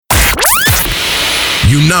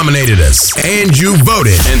You nominated us, and you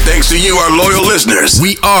voted. And thanks to you, our loyal listeners,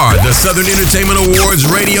 we are the Southern Entertainment Awards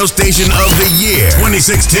Radio Station of the Year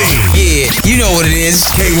 2016. Yeah, you know what it is.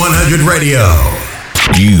 K100 Radio.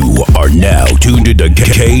 You are now tuned into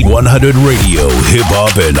K100 Radio, Hip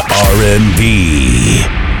Hop and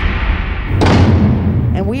R&B.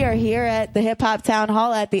 And we are here at the Hip Hop Town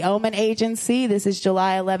Hall at the Omen Agency. This is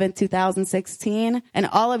July 11, 2016. And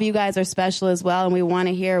all of you guys are special as well. And we want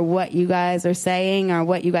to hear what you guys are saying or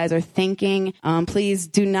what you guys are thinking. Please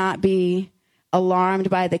do not be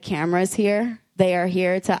alarmed by the cameras here. They are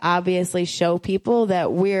here to obviously show people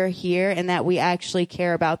that we're here and that we actually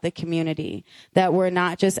care about the community. That we're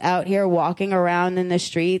not just out here walking around in the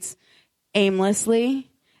streets aimlessly.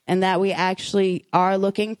 And that we actually are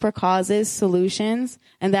looking for causes, solutions,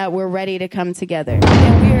 and that we're ready to come together.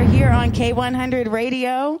 And we are here on K100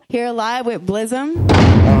 Radio, here live with Blizzum.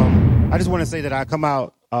 I just want to say that I come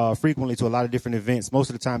out frequently to a lot of different events. Most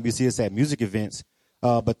of the time you see us at music events.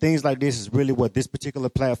 But things like this is really what this particular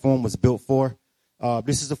platform was built for.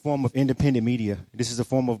 This is a form of independent media. This is a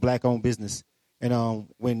form of black-owned business. And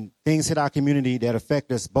when things hit our community that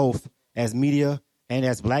affect us both as media and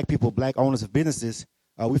as black people, black owners of businesses,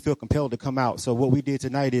 we feel compelled to come out. So what we did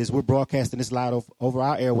tonight is we're broadcasting this live over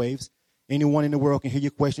our airwaves. Anyone in the world can hear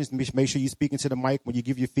your questions. Make sure you speak into the mic when you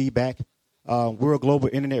give your feedback. We're a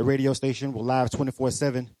global internet radio station. We're live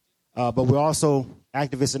 24/7. But we're also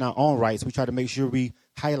activists in our own rights. We try to make sure we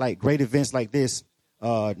highlight great events like this,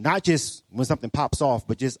 not just when something pops off,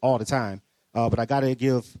 but just all the time. But I got to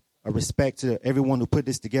give a respect to everyone who put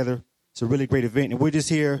this together. It's a really great event. And we're just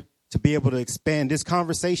here to be able to expand this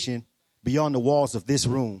conversation beyond the walls of this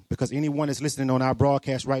room, because anyone that's listening on our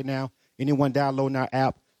broadcast right now, anyone downloading our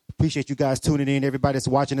app, appreciate you guys tuning in. Everybody that's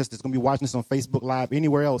watching us, that's going to be watching us on Facebook Live,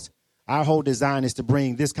 anywhere else, our whole design is to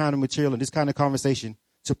bring this kind of material and this kind of conversation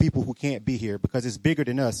to people who can't be here, because it's bigger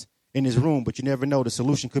than us in this room, but you never know, the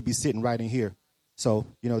solution could be sitting right in here. So,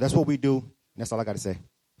 that's what we do, and that's all I got to say.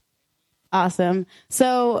 Awesome.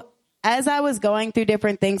 So as I was going through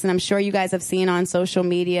different things, and I'm sure you guys have seen on social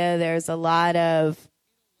media, there's a lot of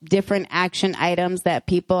different action items that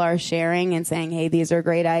people are sharing and saying, hey, these are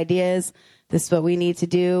great ideas. This is what we need to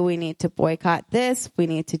do. We need to boycott this. We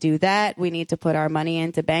need to do that. We need to put our money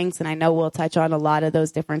into banks. And I know we'll touch on a lot of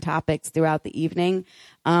those different topics throughout the evening.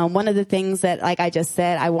 One of the things that, like I just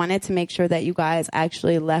said, I wanted to make sure that you guys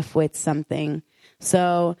actually left with something.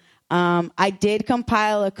 So I did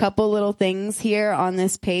compile a couple little things here on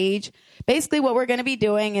this page. Basically, what we're going to be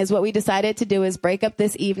doing is what we decided to do is break up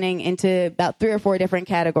this evening into about 3 or 4 different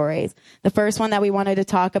categories. The first one that we wanted to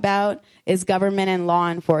talk about is government and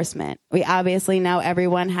law enforcement. We obviously know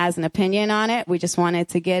everyone has an opinion on it. We just wanted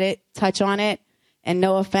to touch on it, and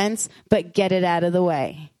no offense, but get it out of the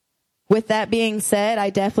way. With that being said,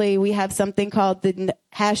 we have something called the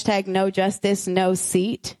hashtag No Justice, No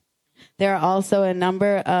Seat. There are also a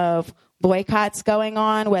number of boycotts going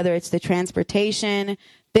on, whether it's the transportation,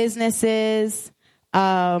 businesses,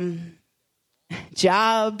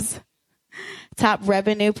 jobs, top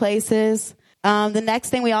revenue places. The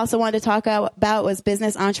next thing we also wanted to talk about was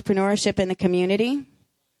business entrepreneurship in the community.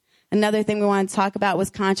 Another thing we wanted to talk about was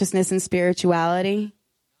consciousness and spirituality.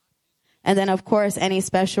 And then, of course, any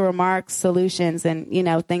special remarks, solutions, and,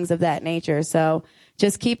 things of that nature. So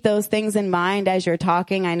just keep those things in mind as you're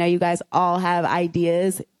talking. I know you guys all have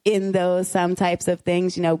ideas in some types of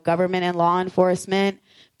things, government and law enforcement,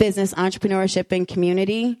 business, entrepreneurship, and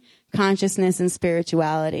community, consciousness, and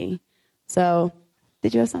spirituality. So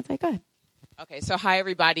did you have something? Go ahead. Okay, so hi,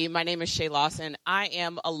 everybody. My name is Shay Lawson. I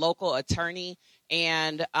am a local attorney,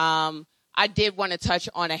 and I did want to touch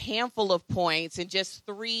on a handful of points and just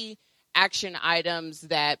 3 action items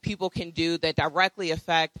that people can do that directly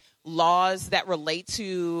affect laws that relate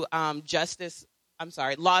to justice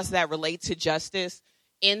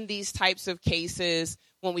in these types of cases.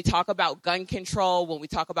 When we talk about gun control, when we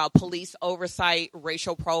talk about police oversight,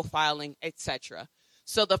 racial profiling, etc.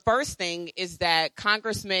 So the first thing is that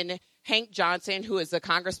Congressman Hank Johnson, who is a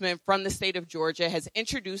congressman from the state of Georgia, has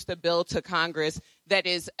introduced a bill to Congress that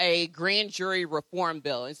is a grand jury reform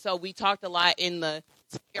bill. And so we talked a lot in the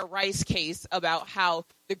Tamir Rice case about how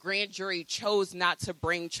the grand jury chose not to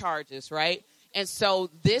bring charges, right? And so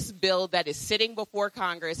this bill that is sitting before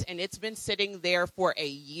Congress, and it's been sitting there for a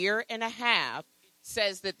year and a half,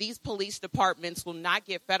 says that these police departments will not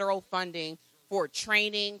get federal funding for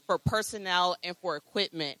training, for personnel, and for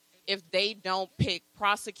equipment if they don't pick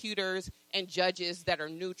prosecutors and judges that are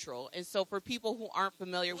neutral. And so for people who aren't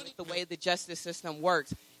familiar with the way the justice system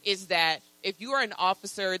works, is that if you are an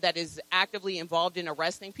officer that is actively involved in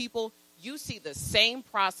arresting people, you see the same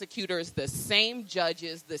prosecutors, the same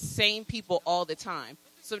judges, the same people all the time.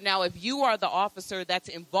 So now if you are the officer that's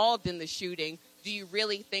involved in the shooting, do you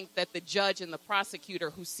really think that the judge and the prosecutor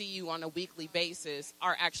who see you on a weekly basis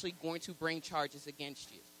are actually going to bring charges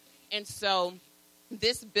against you? And so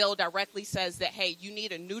this bill directly says that, hey, you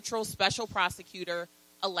need a neutral special prosecutor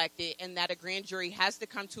elected, and that a grand jury has to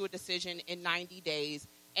come to a decision in 90 days,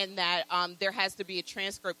 and that there has to be a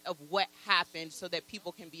transcript of what happened so that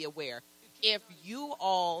people can be aware. If you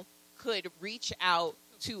all could reach out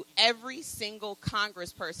to every single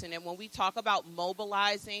congressperson, and when we talk about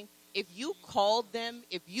mobilizing, if you called them,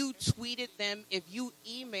 if you tweeted them, if you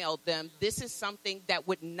emailed them, this is something that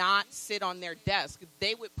would not sit on their desk.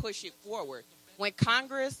 They would push it forward. When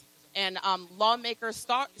Congress and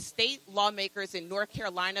state lawmakers in North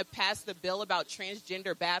Carolina passed the bill about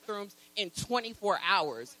transgender bathrooms in 24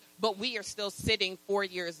 hours, but we are still sitting 4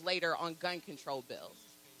 years later on gun control bills.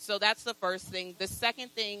 So that's the first thing. The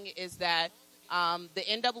second thing is that the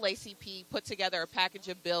NAACP put together a package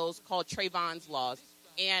of bills called Trayvon's Laws,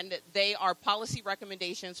 and they are policy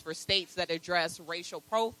recommendations for states that address racial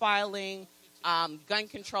profiling, gun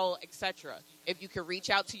control, etc. If you could reach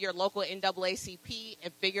out to your local NAACP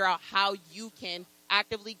and figure out how you can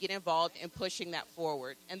actively get involved in pushing that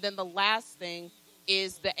forward. And then the last thing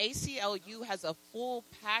is the ACLU has a full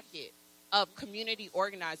packet of community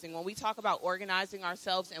organizing. When we talk about organizing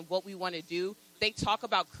ourselves and what we want to do, they talk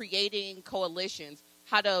about creating coalitions,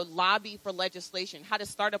 how to lobby for legislation, how to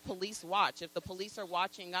start a police watch. If the police are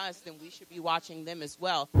watching us, then we should be watching them as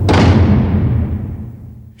well.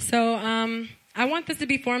 So I want this to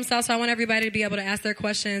be forum style, so I want everybody to be able to ask their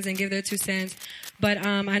questions and give their 2 cents. But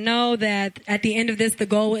I know that at the end of this, the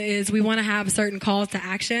goal is we want to have certain calls to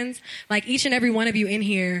actions. Like each and every one of you in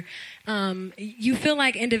here, you feel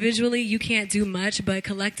like individually you can't do much, but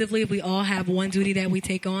collectively we all have one duty that we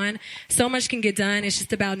take on. So much can get done. It's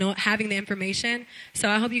just about having the information. So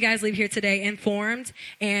I hope you guys leave here today informed,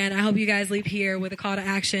 and I hope you guys leave here with a call to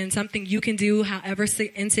action, something you can do, however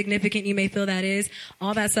insignificant you may feel that is.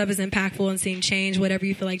 All that stuff is impactful and seeing change, whatever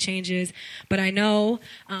you feel like change is. But I know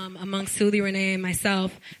amongst Suli, Renee, and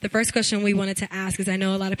myself, the first question we wanted to ask is, I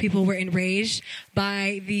know a lot of people were enraged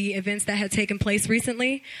by the events that had taken place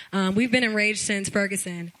recently. We've been enraged since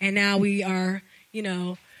Ferguson, and now we are,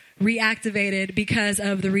 reactivated because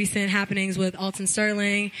of the recent happenings with Alton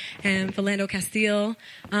Sterling and Philando Castile.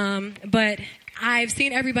 But I've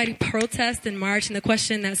seen everybody protest and march, and the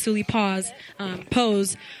question that Suli posed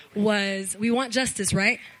was, we want justice,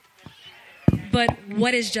 right? But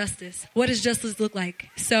what is justice? What does justice look like?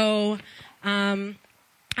 So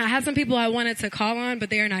I have some people I wanted to call on, but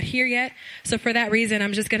they are not here yet. So for that reason,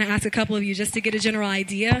 I'm just going to ask a couple of you just to get a general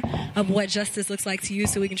idea of what justice looks like to you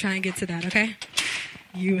so we can try and get to that, okay?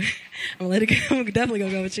 I'm definitely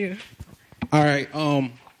going to go with you. All right.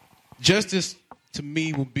 Justice, to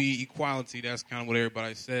me, will be equality. That's kind of what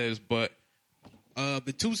everybody says. But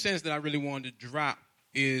the 2 cents that I really wanted to drop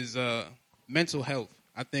is mental health.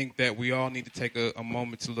 I think that we all need to take a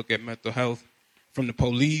moment to look at mental health, from the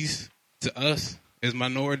police to us as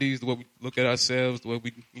minorities, the way we look at ourselves, the way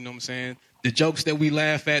we, you know what I'm saying, the jokes that we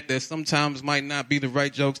laugh at that sometimes might not be the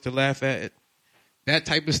right jokes to laugh at. That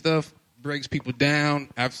type of stuff breaks people down.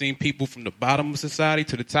 I've seen people from the bottom of society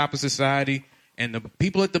to the top of society, and the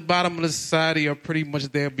people at the bottom of the society are pretty much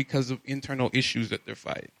there because of internal issues that they're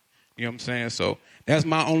fighting. You know what I'm saying? So that's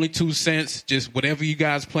my only 2 cents. Just whatever you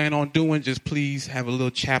guys plan on doing, just please have a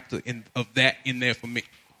little chapter of that in there for me.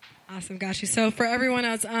 Awesome, got you. So for everyone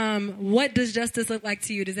else, what does justice look like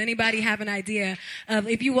to you? Does anybody have an idea of,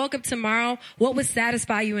 if you woke up tomorrow, what would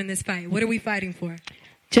satisfy you in this fight? What are we fighting for?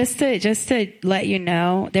 Just to let you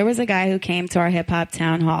know, there was a guy who came to our hip-hop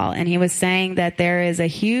town hall, and he was saying that there is a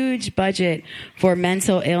huge budget for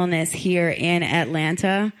mental illness here in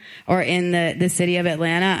Atlanta, or in the city of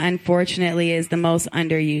Atlanta, unfortunately is the most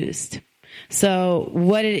underused. So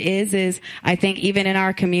what it is I think even in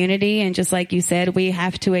our community, and just like you said, we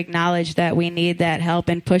have to acknowledge that we need that help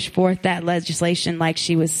and push forth that legislation, like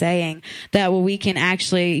she was saying, that we can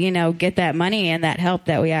actually, get that money and that help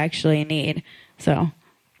that we actually need. So.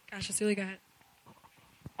 Gosh, Suli, go ahead.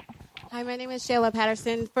 Hi, my name is Shayla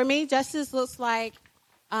Patterson. For me, justice looks like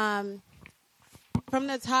from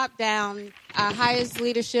the top down, highest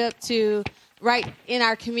leadership to right in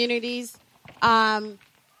our communities,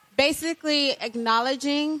 basically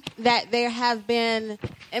acknowledging that there have been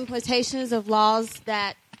implementations of laws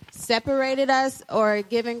that separated us or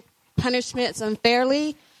giving punishments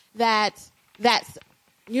unfairly, that's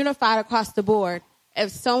unified across the board.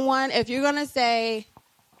 If you're going to say,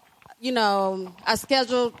 a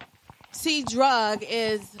Schedule C drug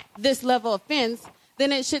is this level offense,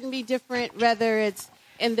 then it shouldn't be different whether it's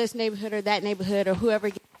in this neighborhood or that neighborhood or whoever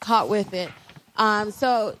gets caught with it.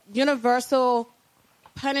 So universal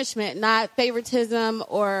punishment, not favoritism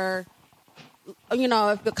or,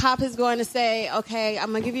 if the cop is going to say, okay,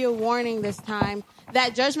 I'm going to give you a warning this time,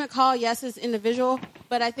 that judgment call, yes, is individual,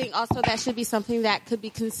 but I think also that should be something that could be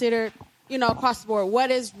considered, across the board. What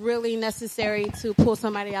is really necessary to pull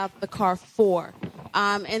somebody out of the car for?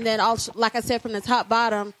 And then also, like I said, from the top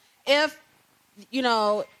bottom, if,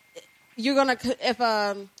 you're going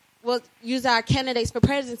to, we'll use our candidates for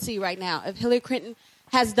presidency right now. If Hillary Clinton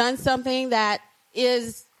has done something that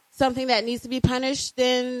is something that needs to be punished,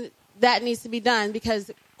 then that needs to be done, because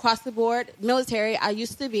across the board, military, I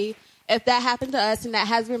used to be, if that happened to us and that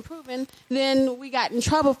has been proven, then we got in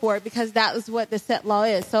trouble for it, because that is what the set law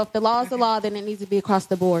is. So if the law is the law, then it needs to be across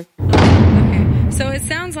the board. Okay. So it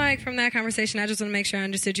sounds like from that conversation, I just want to make sure I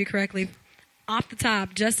understood you correctly. Off the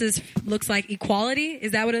top, justice looks like equality.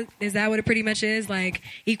 Is that what it pretty much is? Like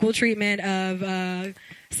equal treatment of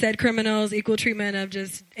said criminals, equal treatment of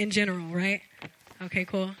just in general, right? Okay,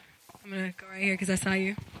 cool. I'm going to go right here because I saw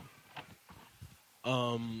you.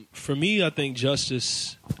 For me, I think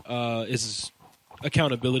justice is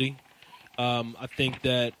accountability. I think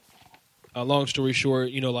that, long story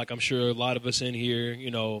short, like I'm sure a lot of us in here,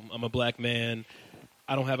 I'm a black man.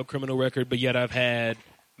 I don't have a criminal record, but yet I've had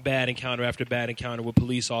bad encounter after bad encounter with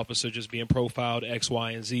police officers just being profiled X,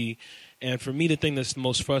 Y, and Z. And for me, the thing that's the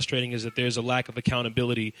most frustrating is that there's a lack of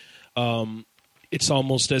accountability. It's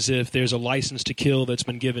almost as if there's a license to kill that's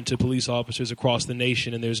been given to police officers across the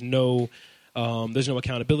nation, and there's no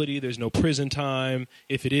accountability. There's no prison time.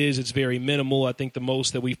 If it is, it's very minimal. I think the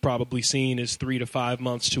most that we've probably seen is 3 to 5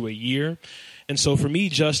 months to a year. And so for me,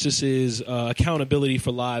 justice is accountability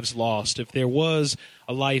for lives lost. If there was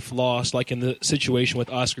a life lost, like in the situation with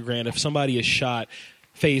Oscar Grant, if somebody is shot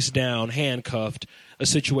face down, handcuffed, a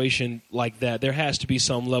situation like that, there has to be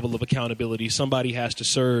some level of accountability. Somebody has to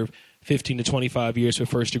serve 15 to 25 years for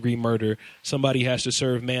first-degree murder. Somebody has to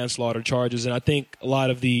serve manslaughter charges. And I think a lot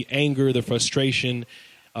of the anger, the frustration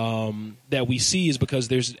that we see is because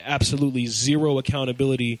there's absolutely zero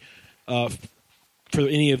accountability for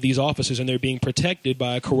any of these officers, and they're being protected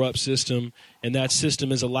by a corrupt system, and that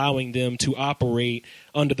system is allowing them to operate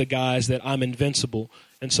under the guise that I'm invincible.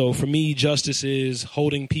 And so for me, justice is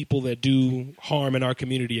holding people that do harm in our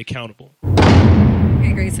community accountable.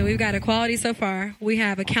 Okay, great. So we've got equality so far. We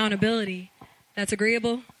have accountability. That's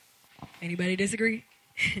agreeable? Anybody disagree?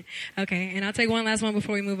 Okay, and I'll take one last one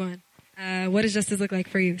before we move on. What does justice look like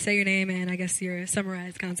for you? Say your name and I guess your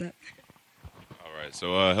summarized concept. All right. So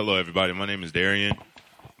hello, everybody. My name is Darian.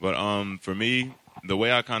 But for me, the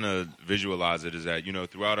way I kind of visualize it is that,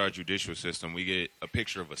 throughout our judicial system, we get a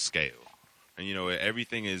picture of a scale. And,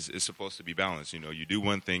 everything is supposed to be balanced. You do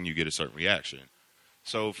one thing, you get a certain reaction.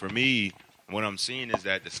 So for me, what I'm seeing is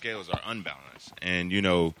that the scales are unbalanced. And,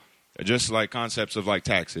 just like concepts of like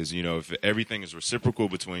taxes, if everything is reciprocal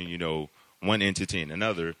between, one entity and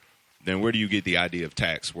another, then where do you get the idea of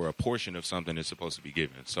tax where a portion of something is supposed to be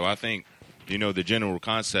given? So I think, the general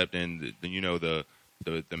concept and,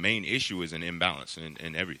 the main issue is an imbalance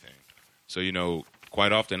in everything. So,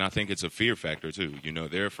 quite often I think it's a fear factor too.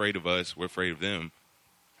 They're afraid of us, we're afraid of them.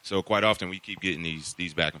 So quite often we keep getting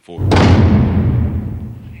these back and forth.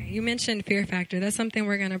 You mentioned fear factor. That's something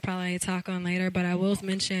we're going to probably talk on later, but I will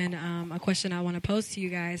mention a question I want to pose to you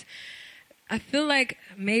guys. I feel like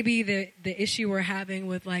maybe the issue we're having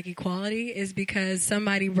with like equality is because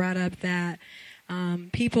somebody brought up that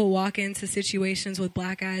people walk into situations with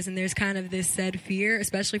black guys and there's kind of this said fear,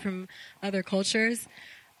 especially from other cultures.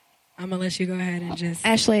 I'm going to let you go ahead and just...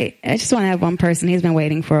 Ashley, I just want to have one person. He's been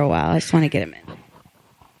waiting for a while. I just want to get him in.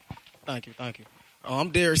 Thank you. I'm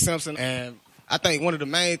Derek Simpson, and I think one of the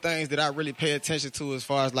main things that I really pay attention to as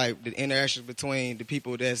far as like the interactions between the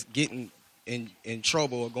people that's getting in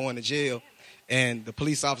trouble or going to jail and the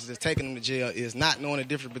police officers that's taking them to jail is not knowing the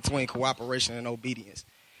difference between cooperation and obedience.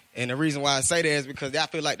 And the reason why I say that is because I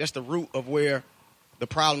feel like that's the root of where the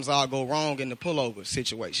problems all go wrong in the pullover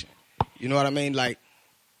situation. You know what I mean? Like,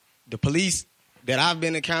 the police that I've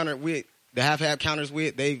been encountered with, that I've had encounters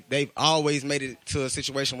with, they've always made it to a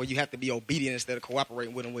situation where you have to be obedient instead of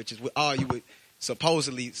cooperating with them, which is all you would supposed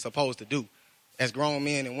to do as grown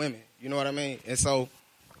men and women. You know what I mean? And so,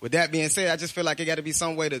 with that being said, I just feel like it got to be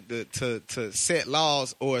some way to set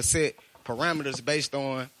laws or set parameters based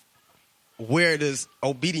on where does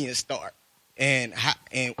obedience start, and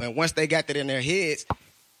once they got that in their heads,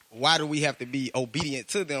 why do we have to be obedient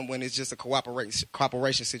to them when it's just a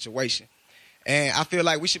cooperation situation? And I feel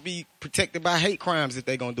like we should be protected by hate crimes if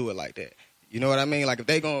they're gonna do it like that. You know what I mean? Like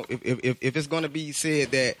if it's gonna be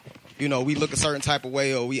said that we look a certain type of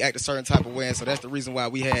way or we act a certain type of way. And so that's the reason why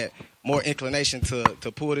we had more inclination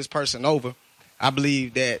to pull this person over. I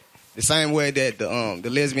believe that the same way that the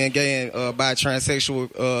lesbian, gay, and bi,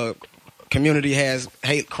 transsexual community has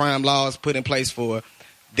hate crime laws put in place for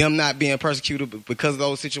them not being persecuted because of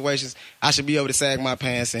those situations, I should be able to sag my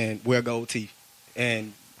pants and wear gold teeth.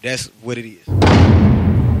 And that's what it is.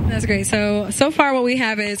 That's great. So far what we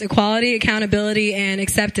have is equality, accountability, and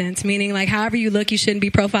acceptance, meaning like however you look, you shouldn't be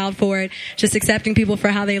profiled for it, just accepting people for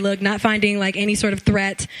how they look, not finding like any sort of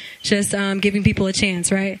threat, just giving people a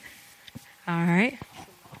chance, right? All right.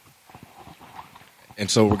 And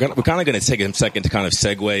so we're kind of going to take a second to kind of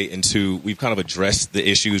segue into, we've kind of addressed the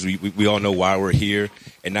issues. We all know why we're here.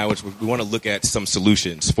 And now we want to look at some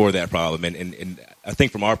solutions for that problem. And I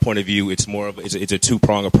think from our point of view, it's more of, it's a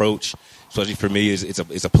two-prong approach. Especially for me, it's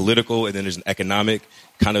a political, and then there's an economic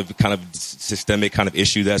kind of systemic kind of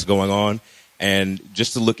issue that's going on. And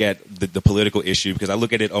just to look at the political issue, because I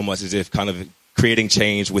look at it almost as if kind of creating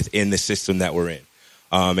change within the system that we're in.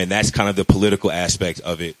 And that's kind of the political aspect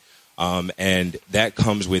of it. And that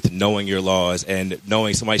comes with knowing your laws and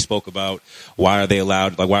knowing, somebody spoke about why are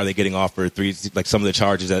they getting offered some of the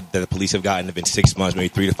charges that the police have gotten have been 6 months, maybe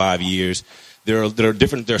 3 to 5 years. There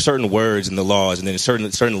are certain words in the laws and then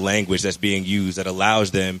certain language that's being used that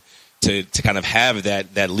allows them to kind of have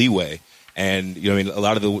that leeway. And, a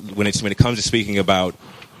lot of when it comes to speaking about,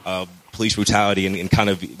 police brutality and kind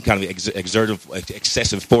of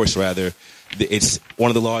excessive force rather, it's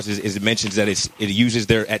one of the laws is it mentions that it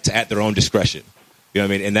uses at their own discretion. You know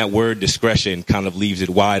what I mean? And that word discretion kind of leaves it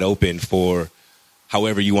wide open for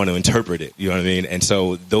however you want to interpret it. You know what I mean? And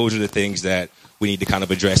so those are the things that we need to kind of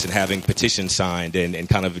address, and having petitions signed and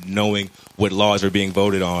kind of knowing what laws are being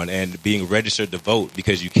voted on and being registered to vote,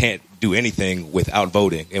 because you can't do anything without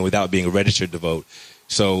voting and without being registered to vote.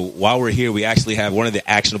 So while we're here, we actually have one of the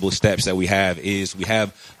actionable steps that we have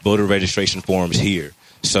voter registration forms here.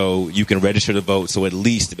 So you can register to vote. So at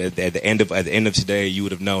least at the end of today, you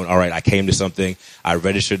would have known, all right, I came to something, I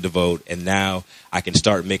registered to vote, and now I can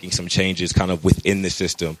start making some changes kind of within the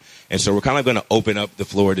system. And so we're kind of going to open up the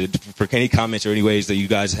floor for any comments or any ways that you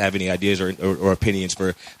guys have any ideas or opinions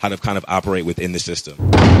for how to kind of operate within the system.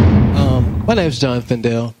 My name is John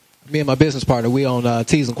Findell. Me and my business partner, we own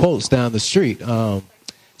Teas and Quotes down the street.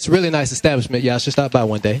 It's a really nice establishment. Y'all should stop by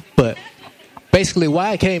one day. But basically, why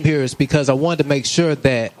I came here is because I wanted to make sure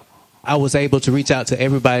that I was able to reach out to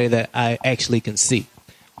everybody that I actually can see.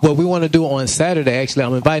 What we want to do on Saturday, actually,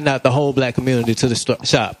 I'm inviting out the whole black community to the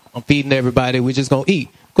shop. I'm feeding everybody. We're just going to eat.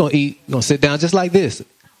 We're going to sit down just like this,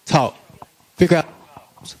 talk, figure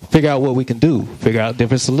out what we can do, figure out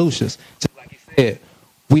different solutions. Just like you said,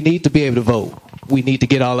 we need to be able to vote. We need to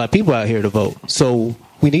get all our people out here to vote. So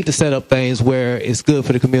we need to set up things where it's good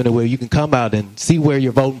for the community, where you can come out and see where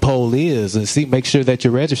your voting poll is and make sure that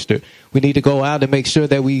you're registered. We need to go out and make sure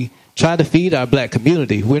that we try to feed our black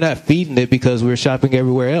community. We're not feeding it because we're shopping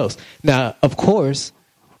everywhere else. Now, of course,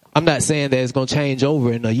 I'm not saying that it's going to change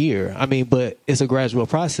over in a year. But it's a gradual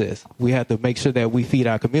process. We have to make sure that we feed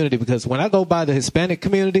our community, because when I go by the Hispanic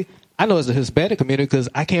community, I know it's a Hispanic community because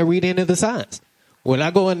I can't read any of the signs. When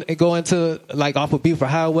I go into like off of Beaufort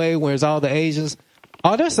Highway, where it's all the Asians,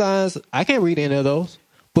 all their signs, I can't read any of those.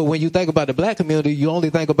 But when you think about the black community, you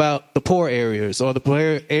only think about the poor areas or the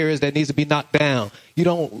poor areas that needs to be knocked down. You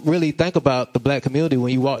don't really think about the black community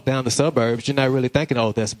when you walk down the suburbs. You're not really thinking,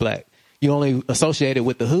 oh, that's black. You only associate it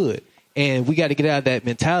with the hood. And we got to get out of that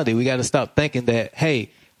mentality. We got to stop thinking that,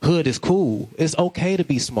 hey, hood is cool. It's okay to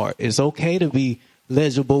be smart. It's okay to be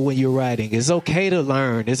legible when you're writing. It's okay to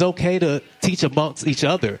learn. It's okay to teach amongst each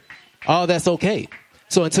other. All that's okay.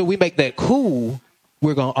 So until we make that cool,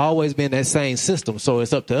 we're going to always be in that same system. So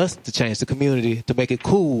it's up to us to change the community, to make it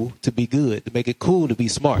cool to be good, to make it cool to be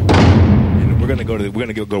smart. And we're going to go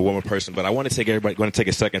to one more person, but I want to take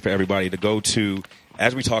a second for everybody to go to,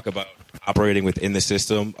 as we talk about operating within the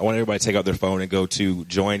system, I want everybody to take out their phone and go to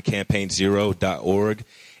joincampaign0.org.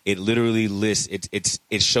 It literally lists,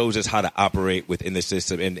 it shows us how to operate within the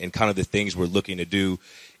system and kind of the things we're looking to do.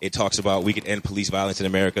 It talks about we can end police violence in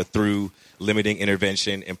America through limiting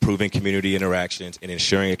intervention, improving community interactions, and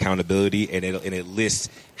ensuring accountability. And it lists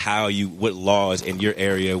what laws in your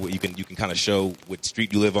area, what you can kind of show what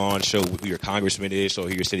street you live on, show who your congressman is, show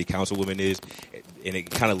who your city councilwoman is. And it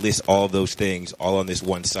kind of lists all of those things all on this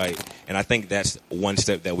one site. And I think that's one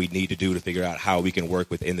step that we need to do to figure out how we can work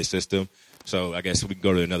within the system. So I guess we can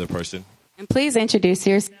go to another person. And please introduce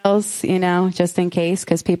yourselves, just in case,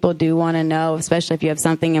 because people do want to know, especially if you have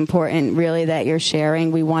something important really that you're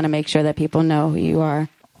sharing. We want to make sure that people know who you are.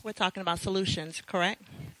 We're talking about solutions, correct?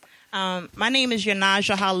 My name is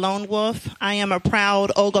Yanaja Lone Wolf. I am a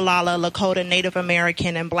proud Ogallala Lakota Native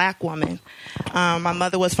American and Black woman. My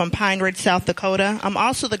mother was from Pine Ridge, South Dakota. I'm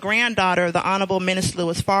also the granddaughter of the Honorable Minister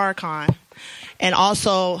Louis Farrakhan. And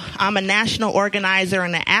also, I'm a national organizer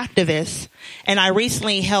and an activist. And I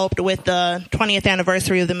recently helped with the 20th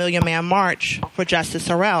anniversary of the Million Man March for Justice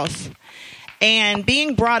or Else. And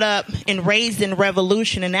being brought up and raised in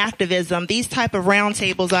revolution and activism, these type of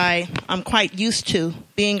roundtables I'm quite used to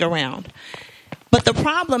being around. But the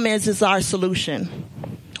problem is our solution.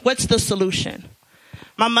 What's the solution?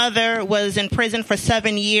 My mother was in prison for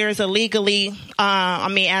 7 years illegally. I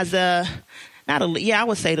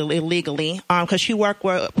would say illegally, because she worked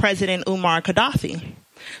with President Umar Gaddafi.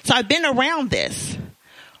 So I've been around this.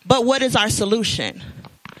 But what is our solution?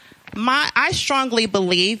 I strongly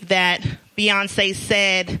believe that Beyonce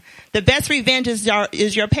said, the best revenge is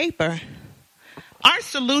your paper. Our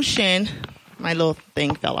solution, my little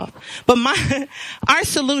thing fell off, but our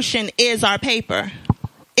solution is our paper,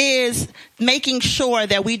 is making sure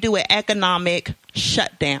that we do an economic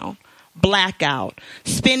shutdown, blackout,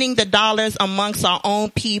 spending the dollars amongst our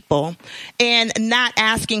own people, and not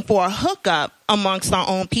asking for a hookup amongst our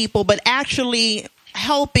own people, but actually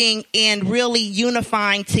helping and really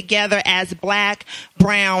unifying together as Black,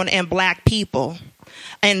 brown, and Black people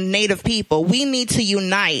and Native people. We need to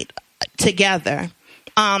unite together.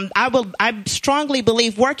 I strongly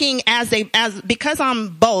believe working because I'm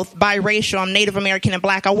both biracial, I'm Native American and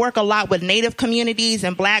Black. I work a lot with Native communities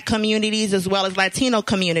and Black communities as well as Latino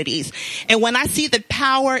communities. And when I see the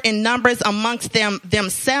power in numbers amongst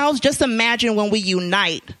themselves, just imagine when we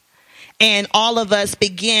unite. And all of us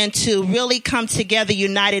begin to really come together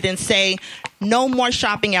united and say, no more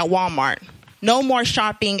shopping at Walmart. No more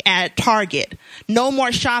shopping at Target. No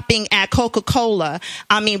more shopping at Coca-Cola.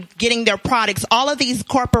 Getting their products. All of these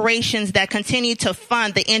corporations that continue to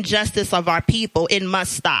fund the injustice of our people, it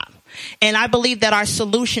must stop. And I believe that our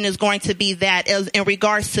solution is going to be that in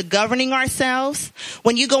regards to governing ourselves.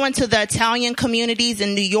 When you go into the Italian communities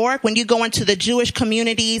in New York, when you go into the Jewish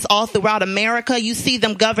communities all throughout America, you see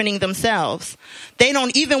them governing themselves. They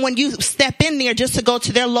don't, even when you step in there just to go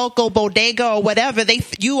to their local bodega or whatever,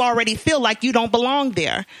 you already feel like you don't belong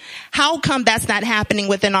there. How come that's not happening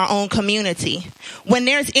within our own community? When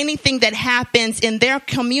there's anything that happens in their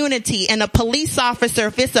community and a police officer,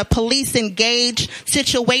 if it's a police engaged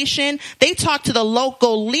situation, they talk to the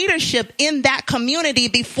local leadership in that community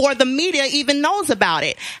before the media even knows about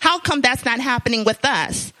it. How come that's not happening with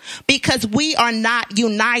us? Because we are not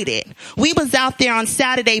united. We was out there on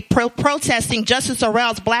Saturday protesting Justice or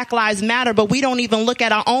Else, Black Lives Matter, but we don't even look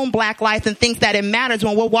at our own Black life and think that it matters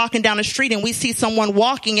when we're walking down the street and we see someone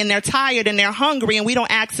walking and they're tired and they're hungry and we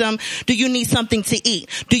don't ask them, do you need something to eat?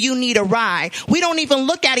 Do you need a ride? We don't even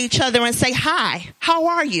look at each other and say, hi, how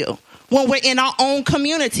are you? When we're in our own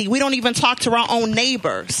community, we don't even talk to our own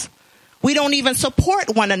neighbors. We don't even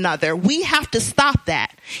support one another. We have to stop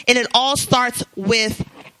that. And it all starts with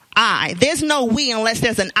I. There's no we unless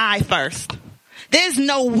there's an I first. There's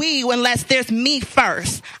no we unless there's me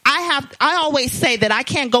first. I always say that I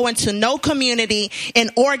can't go into no community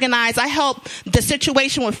and organize. I help the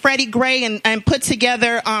situation with Freddie Gray and put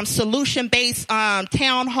together solution-based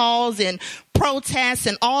town halls and protests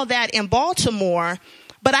and all that in Baltimore.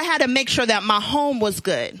 But I had to make sure that my home was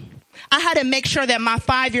good. I had to make sure that my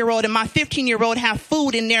 5-year-old and my 15-year-old have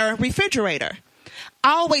food in their refrigerator.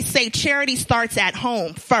 I always say charity starts at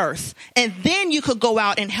home first, and then you could go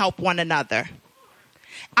out and help one another.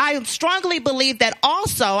 I strongly believe that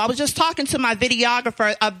also, I was just talking to my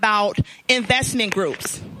videographer about investment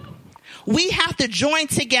groups. We have to join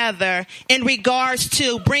together in regards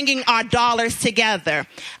to bringing our dollars together.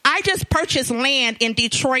 I just purchased land in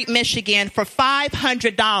Detroit, Michigan for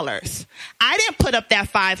 $500. I didn't put up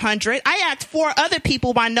that $500. I asked 4 other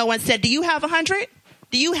people I know and said, do you have $100?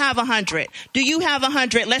 Do you have $100? Do you have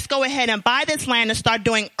 $100? Let's go ahead and buy this land and start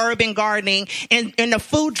doing urban gardening in the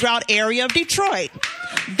food drought area of Detroit.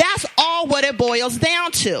 That's all what it boils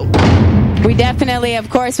down to. We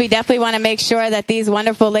definitely want to make sure that these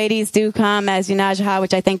wonderful ladies do come as Yanaja,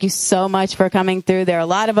 which I thank you so much for coming through. There are a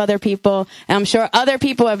lot of other people, and I'm sure other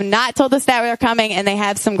people have not told us that they're coming, and they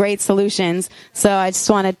have some great solutions. So I just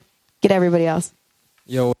want to get everybody else.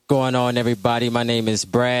 Yo, what's going on, everybody? My name is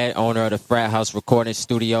Brad, owner of the Frat House Recording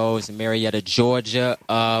Studios in Marietta, Georgia.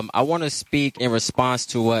 I want to speak in response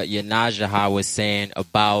to what Yanaja was saying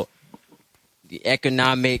about the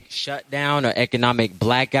economic shutdown or economic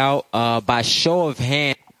blackout. By show of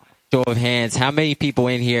hands, how many people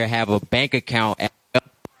in here have a bank account at Wells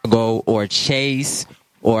Fargo or Chase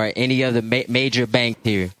or any other major bank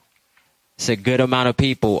here? It's a good amount of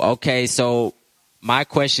people. Okay, so My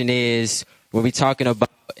question is, when we're talking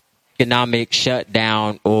about economic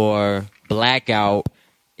shutdown or blackout,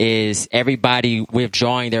 is everybody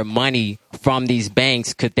withdrawing their money from these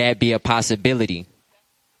banks? Could that be a possibility?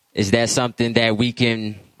 Is that something that we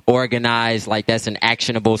can organize? Like, that's an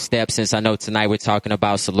actionable step, since I know tonight we're talking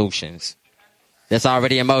about solutions. That's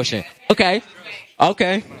already in motion. Okay.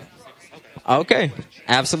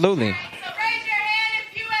 Absolutely.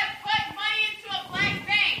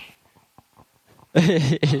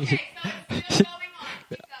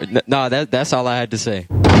 No, that's all I had to say.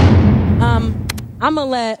 I'm gonna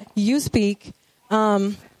let you speak.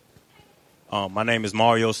 My name is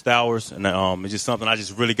Mario Stowers, and it's just something I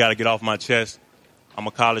just really got to get off my chest. I'm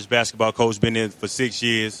a college basketball coach, been there for 6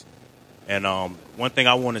 years, and one thing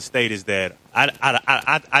I want to state is that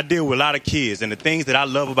I deal with a lot of kids, and the things that I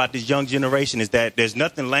love about this young generation is that there's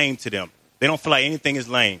nothing lame to them. They don't feel like anything is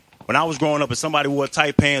lame. When I was growing up and somebody wore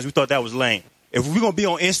tight pants, we thought that was lame. If we're going to be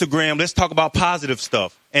on Instagram, let's talk about positive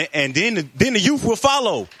stuff. And then the youth will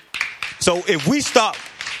follow. So if we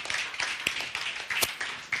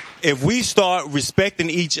start respecting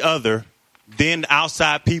each other, then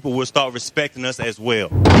outside people will start respecting us as well.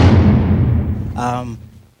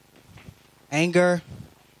 Anger,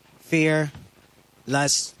 fear,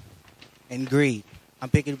 lust, and greed. I'm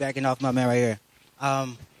piggybacking off my man right here.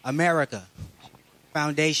 America,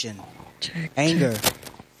 foundation, anger,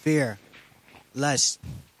 fear, lust,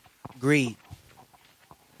 greed.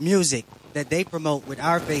 Music that they promote with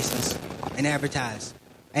our faces and advertise.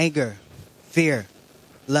 Anger, fear,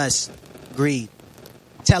 lust, greed.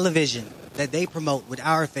 Television that they promote with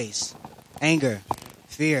our face. Anger,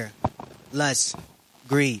 fear, lust,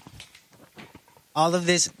 greed. All of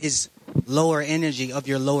this is lower energy of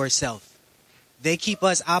your lower self. They keep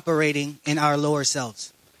us operating in our lower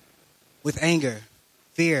selves with anger,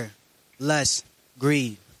 fear, lust,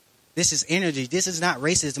 greed. This is energy. This is not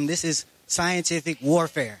racism. This is scientific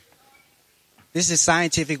warfare. This is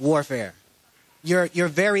scientific warfare. Your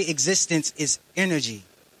very existence is energy.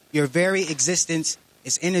 Your very existence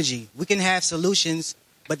is energy. We can have solutions,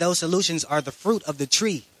 but those solutions are the fruit of the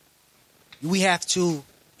tree. We have to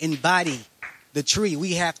embody the tree.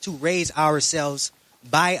 We have to raise ourselves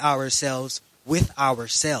by ourselves with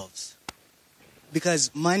ourselves. Because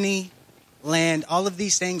money, land, all of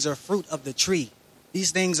these things are fruit of the tree.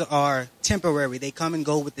 These things are temporary. They come and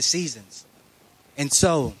go with the seasons. And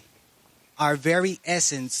so our very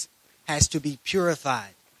essence has to be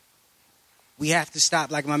purified. We have to stop,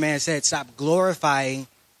 like my man said, stop glorifying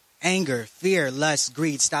anger, fear, lust,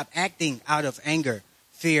 greed. Stop acting out of anger,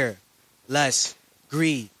 fear, lust,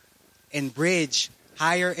 greed. And bridge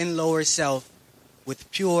higher and lower self with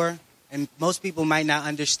pure, and most people might not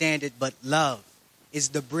understand it, but love is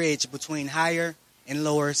the bridge between higher and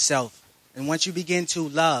lower self. And once you begin to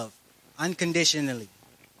love unconditionally,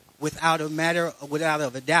 without a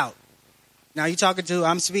doubt. Now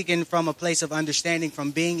I'm speaking from a place of understanding,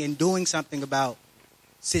 from being and doing something about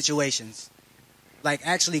situations. Like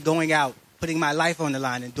actually going out, putting my life on the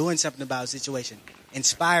line and doing something about a situation.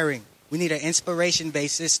 Inspiring. We need an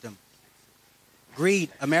inspiration-based system. Greed.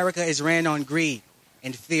 America is ran on greed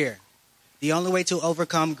and fear. The only way to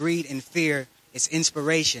overcome greed and fear is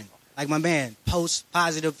inspiration. Like my man, post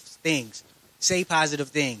positive things, say positive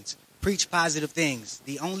things, preach positive things.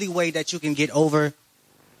 The only way that you can get over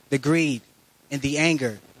the greed and the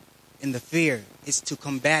anger and the fear is to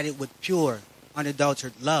combat it with pure,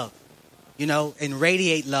 unadulterated love. And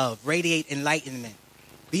radiate love, radiate enlightenment.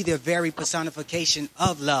 Be the very personification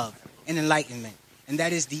of love and enlightenment. And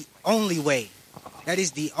that is the only way. That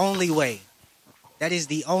is the only way. That is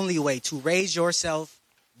the only way to raise yourself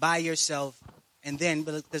by yourself. And then,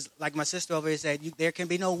 because like my sister over here said, there can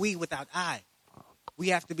be no we without I. We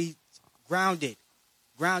have to be grounded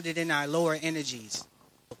in our lower energies.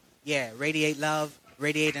 Yeah, radiate love,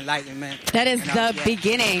 radiate enlightenment. That is the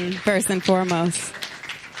beginning, first and foremost.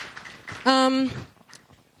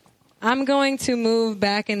 I'm going to move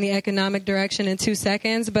back in the economic direction in 2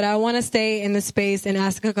 seconds, but I want to stay in the space and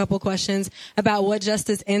ask a couple questions about what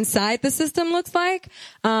justice inside the system looks like.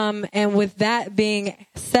 And with that being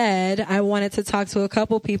said, I wanted to talk to a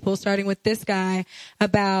couple people, starting with this guy,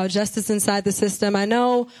 about justice inside the system. I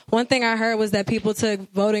know one thing I heard was that people took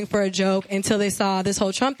voting for a joke until they saw this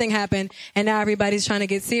whole Trump thing happen, and now everybody's trying to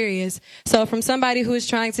get serious. So from somebody who is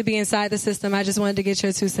trying to be inside the system, I just wanted to get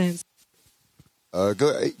your 2 cents.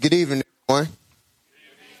 Good evening, everyone.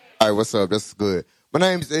 All right, what's up? That's good. My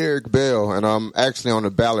name is Eric Bell, and I'm actually on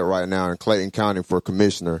the ballot right now in Clayton County for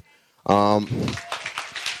commissioner.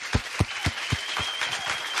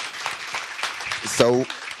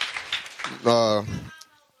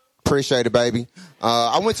 Appreciate it, baby.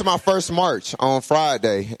 I went to my first march on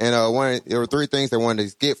Friday, and there were three things they wanted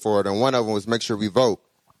to get for it, and one of them was make sure we vote.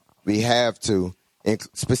 We have to. And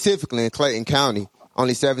specifically in Clayton County,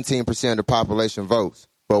 only 17% of the population votes,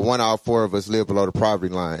 but 1 out of 4 of us live below the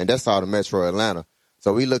poverty line, and that's all of Metro Atlanta.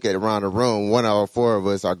 So we look at around the room, 1 out of 4 of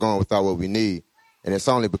us are going without what we need, and it's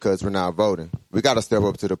only because we're not voting. We got to step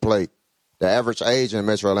up to the plate. The average age in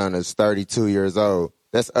Metro Atlanta is 32 years old.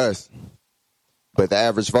 That's us. But the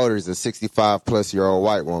average voter is a 65-plus-year-old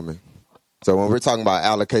white woman. So when we're talking about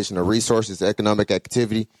allocation of resources, economic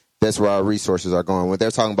activity, that's where our resources are going. When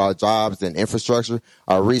they're talking about jobs and infrastructure,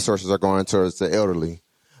 our resources are going towards the elderly.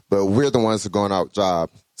 But we're the ones who are going out job.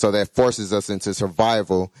 So that forces us into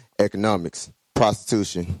survival economics,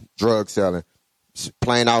 prostitution, drug selling,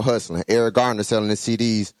 plain out hustling. Eric Garner selling his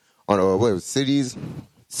CDs on CDs,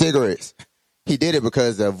 cigarettes. He did it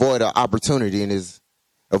because to avoid an opportunity in his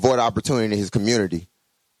community.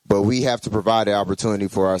 But we have to provide the opportunity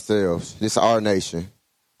for ourselves. This is our nation,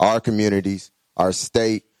 our communities, our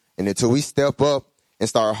state. And until we step up and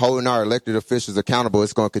start holding our elected officials accountable,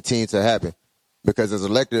 it's going to continue to happen. Because as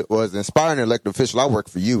an aspiring elected official, I work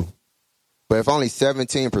for you. But if only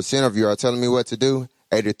 17% of you are telling me what to do,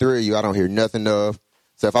 83 of you I don't hear nothing of.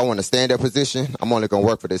 So if I want to stay in that position, I'm only going to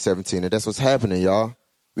work for that 17. And that's what's happening, y'all.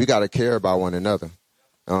 We got to care about one another.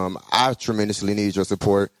 I tremendously need your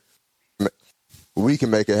support. We can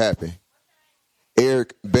make it happen.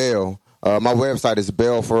 Eric Bell. My website is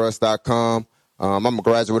bellforus.com. I'm a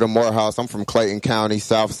graduate of Morehouse. I'm from Clayton County,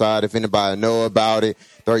 South Side. If anybody know about it,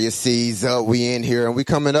 throw your C's up. We in here, and we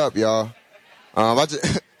coming up, y'all.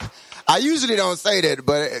 I usually don't say that,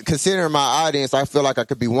 but considering my audience, I feel like I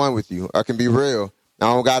could be one with you. I can be real. I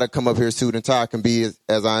don't got to come up here suit and tie. I can be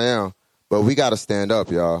as I am. But we got to stand up,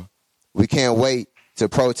 y'all. We can't wait to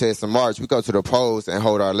protest and march. We go to the polls and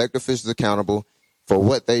hold our elected officials accountable for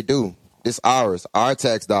what they do. It's ours, our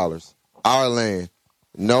tax dollars, our land.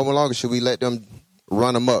 No longer should we let them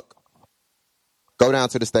run amok. Go down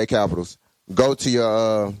to the state capitals. Go to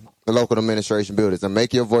your local administration buildings and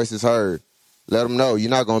make your voices heard. Let them know you're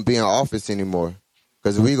not going to be in office anymore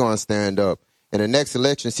because we're going to stand up. In the next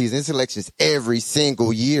election season, this election's every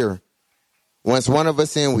single year. Once one of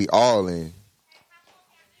us in, we all in.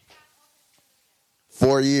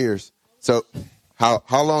 4 years. So how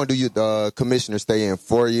long do you commissioners stay in?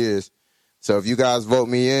 4 years. So if you guys vote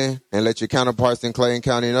me in and let your counterparts in Clayton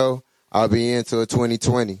County know, I'll be in till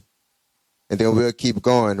 2020. And then we'll keep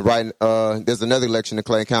going. Right, there's another election in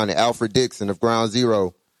Clayton County, Alfred Dixon of Ground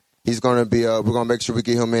Zero. He's going to be, we're going to make sure we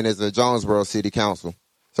get him in as a Jonesboro City Council.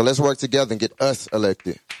 So let's work together and get us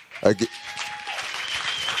elected.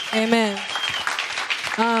 Amen.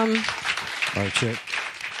 All right, check.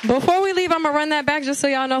 Before we leave, I'm gonna run that back just so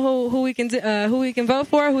y'all know who we can vote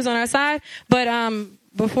for, who's on our side. But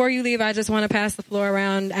before you leave, I just want to pass the floor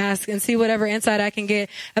around, ask and see whatever insight I can get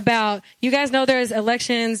about. You guys know there's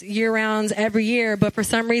elections year rounds every year, but for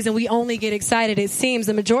some reason we only get excited. It seems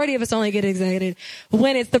the majority of us only get excited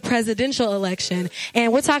when it's the presidential election,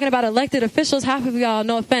 and we're talking about elected officials. Half of y'all,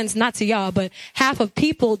 no offense, not to y'all, but half of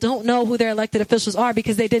people don't know who their elected officials are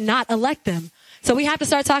because they did not elect them. So we have to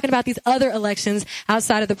start talking about these other elections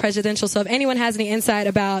outside of the presidential. So if anyone has any insight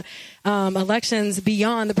about elections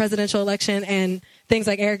beyond the presidential election and things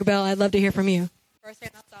like Eric Bell, I'd love to hear from you. First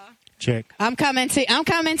hand I saw. Check. I'm coming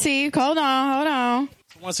to you. Hold on.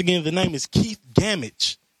 So once again, the name is Keith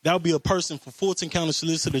Gamage. That would be a person for Fulton County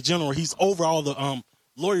Solicitor General. He's over all the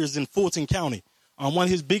lawyers in Fulton County. One of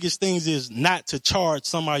his biggest things is not to charge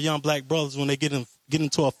some of our young black brothers when they get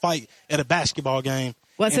into a fight at a basketball game.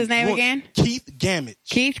 What's his name again? Keith Gamage.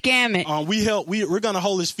 Keith Gamage. We're going to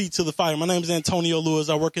hold his feet to the fire. My name is Antonio Lewis.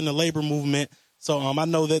 I work in the labor movement. So I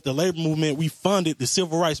know that the labor movement, we funded the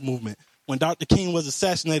civil rights movement. When Dr. King was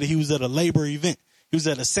assassinated, he was at a labor event. He was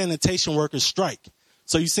at a sanitation workers strike.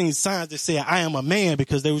 So you seen signs that say, I am a man,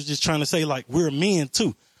 because they was just trying to say, like, we're men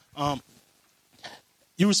too.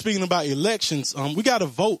 You were speaking about elections. We got to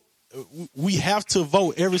vote. We have to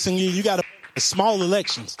vote every single year. You got to small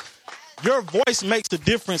elections. Your voice makes the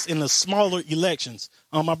difference in the smaller elections.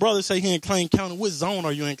 My brother say here in Clayton County. What zone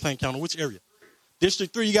are you in Clayton County? Which area?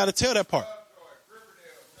 District 3, you got to tell that part.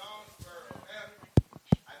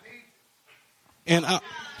 And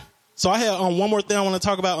so I have one more thing I want to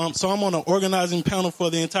talk about. So I'm on an organizing panel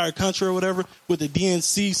for the entire country or whatever with the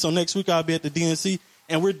DNC. So next week I'll be at the DNC.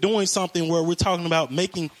 And we're doing something where we're talking about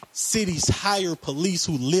making cities hire police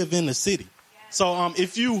who live in the city. So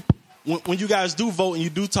if you... When you guys do vote and you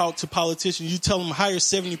do talk to politicians, you tell them hire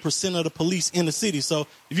 70% of the police in the city. So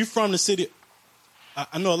if you're from the city,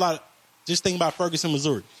 I know a lot of, just think about Ferguson,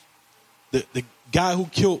 Missouri. The guy who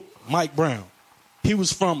killed Mike Brown, He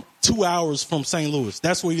was from 2 hours from St. Louis.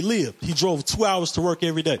 That's where he lived. He drove 2 hours to work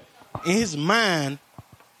every day. In his mind,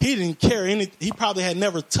 he didn't care he probably had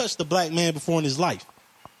never touched a black man before in his life.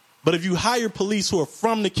 But if you hire police who are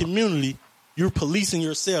from the community, you're policing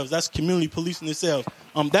yourselves. That's community policing yourselves.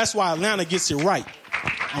 That's why Atlanta gets it right.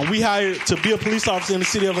 We hired to be a police officer in the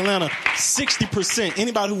city of Atlanta, 60%,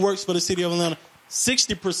 anybody who works for the city of Atlanta,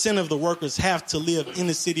 60% of the workers have to live in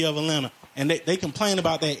the city of Atlanta. And they complain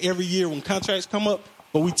about that every year when contracts come up.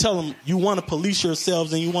 But we tell them, you want to police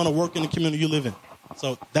yourselves and you want to work in the community you live in.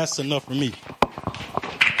 So that's enough for me.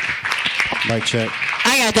 Mic check.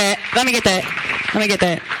 I got that. Let me get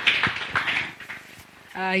that.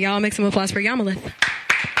 Y'all make some applause for Yamalith.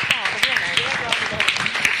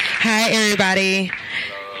 Hi, everybody.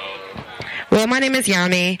 Well, my name is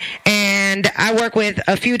Yami, and I work with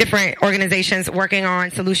a few different organizations working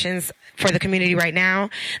on solutions for the community right now.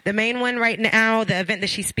 The main one right now, the event that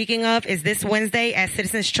she's speaking of, is this Wednesday at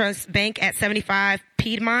Citizens Trust Bank at 75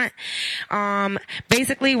 Piedmont.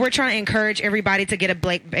 Basically, we're trying to encourage everybody to get a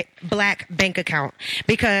black bank account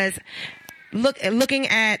because looking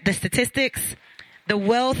at the statistics, the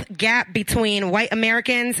wealth gap between white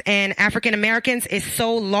Americans and African Americans is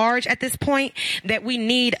so large at this point that we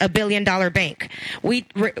need $1 billion bank.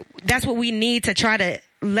 That's what we need to try to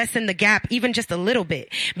lessen the gap even just a little bit.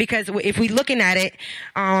 Because if we're looking at it,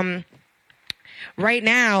 right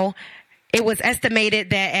now, it was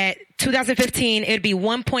estimated that at 2015, it'd be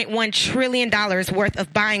 $1.1 trillion worth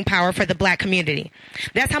of buying power for the black community.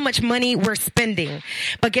 That's how much money we're spending.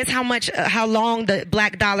 But guess how long the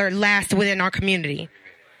black dollar lasts within our community?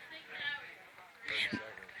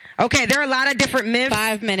 Okay, there are a lot of different myths.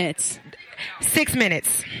 5 minutes. 6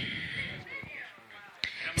 minutes.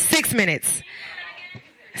 6 minutes.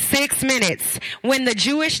 6 minutes. When the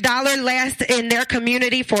Jewish dollar lasts in their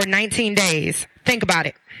community for 19 days. Think about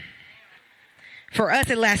it. For us,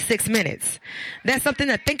 it lasts 6 minutes. That's something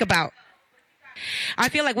to think about. I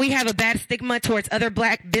feel like we have a bad stigma towards other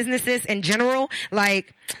black businesses in general.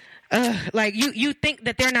 Like you think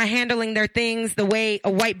that they're not handling their things the way a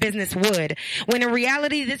white business would. When in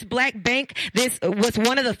reality, this black bank, this was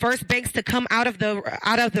one of the first banks to come out of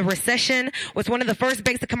the recession, was one of the first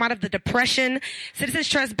banks to come out of the depression. Citizens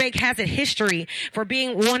Trust Bank has a history for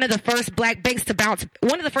being one of the first black banks to bounce,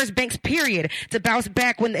 one of the first banks, period, to bounce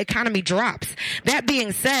back when the economy drops. That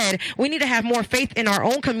being said, we need to have more faith in our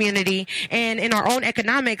own community and in our own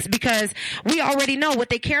economics because we already know what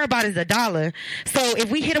they care about is the dollar. So if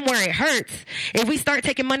we hit them where it hurts, if we start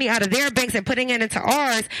taking money out of their banks and putting it into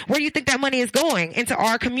ours, where do you think that money is going? Into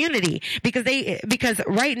our community. Because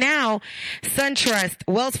right now, SunTrust,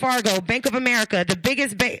 Wells Fargo, Bank of America, the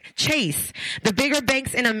biggest Chase, the bigger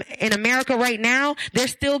banks in America right now, they're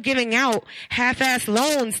still giving out half-ass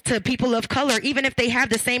loans to people of color, even if they have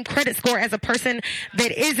the same credit score as a person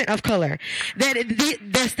that isn't of color. That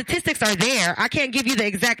the statistics are there. I can't give you the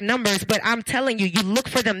exact numbers, but I'm telling you, you look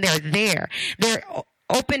for them, they're there. They're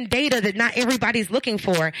open data that not everybody's looking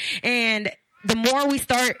for. And the more we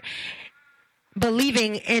start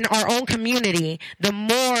believing in our own community, the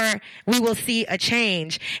more we will see a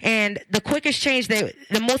change. And the quickest change, the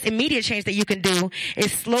most immediate change that you can do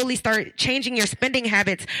is slowly start changing your spending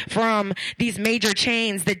habits from these major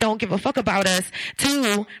chains that don't give a fuck about us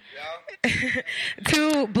to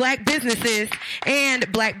black businesses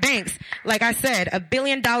and black banks. Like I said, $1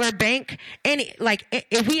 billion bank,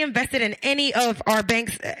 if we invested in any of our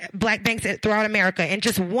banks, black banks throughout America, and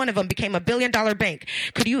just one of them became $1 billion bank,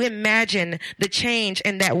 could you imagine the change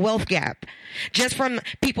in that wealth gap? Just from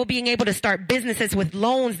people being able to start businesses with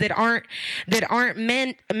loans that aren't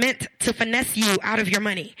meant to finesse you out of your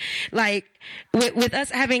money. Like with us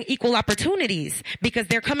having equal opportunities because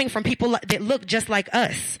they're coming from people that look just like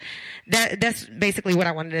us. That's basically what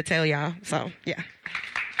I wanted to tell y'all. So, yeah.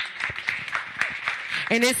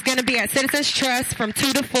 And it's going to be at Citizens Trust from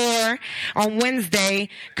 2 to 4 on Wednesday.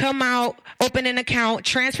 Come out, open an account,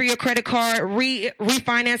 transfer your credit card,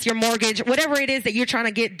 refinance your mortgage, whatever it is that you're trying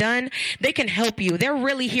to get done, they can help you. They're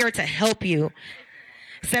really here to help you.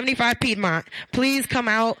 75 Piedmont. Please come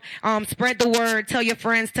out, spread the word, tell your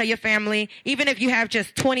friends, tell your family. Even if you have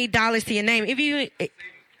just $20 to your name, if you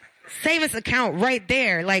savings account right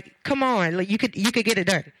there, like, come on, like, you could get it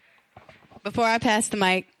done. Before I pass the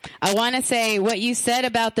mic, I want to say what you said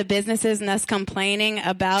about the businesses and us complaining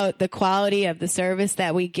about the quality of the service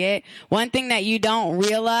that we get. One thing that you don't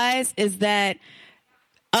realize is that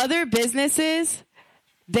other businesses,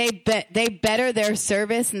 they better their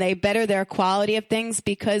service and they better their quality of things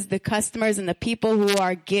because the customers and the people who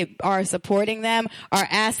are supporting them are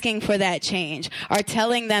asking for that change, are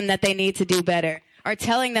telling them that they need to do better. are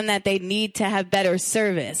telling them that they need to have better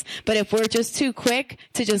service. But if we're just too quick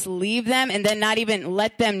to just leave them and then not even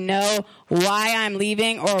let them know why I'm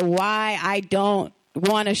leaving or why I don't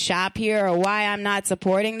want to shop here or why I'm not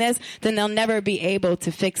supporting this, then they'll never be able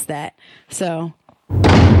to fix that. So.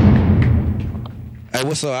 Hey,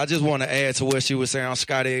 what's up? I just want to add to what she was saying on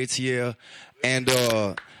Scotty ATL. And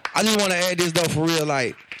I just want to add this, though, for real.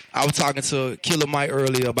 Like, I was talking to Killer Mike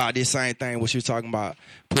earlier about this same thing, what she was talking about,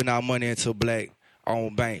 putting our money into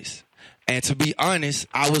black-owned banks. And to be honest,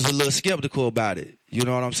 I was a little skeptical about it. You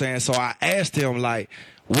know what I'm saying? So I asked him, like,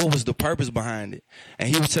 what was the purpose behind it? And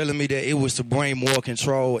he was telling me that it was to bring more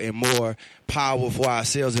control and more power for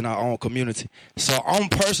ourselves in our own community. So I'm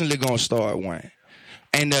personally going to start one.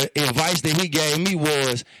 And the advice that he gave me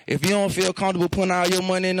was, if you don't feel comfortable putting all your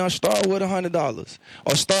money in there, start with $100.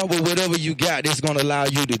 Or start with whatever you got that's going to allow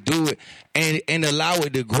you to do it and allow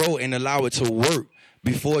it to grow and allow it to work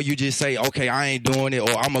before you just say, okay, I ain't doing it or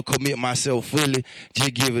I'm going to commit myself fully.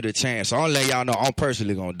 Just give it a chance. So I'm letting y'all know I'm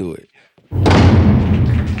personally going to do it.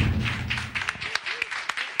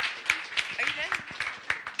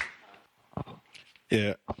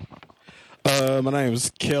 Yeah. My name is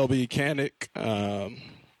Kelby Canick,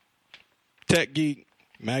 tech geek,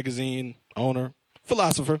 magazine owner,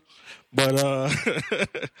 philosopher, but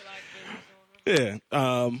yeah.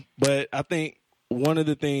 But I think one of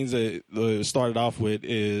the things that started off with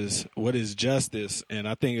is what is justice, and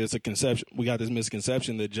I think it's a conception. We got this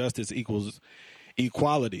misconception that justice equals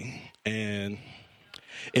equality, and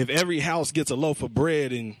if every house gets a loaf of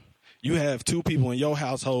bread and you have 2 people in your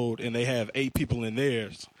household and they have 8 people in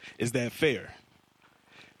theirs, is that fair?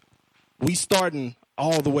 We starting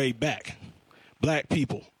all the way back. Black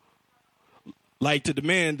people, like, to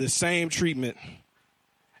demand the same treatment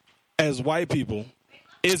as white people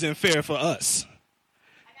isn't fair for us.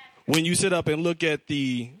 When you sit up and look at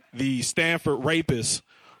the Stanford rapist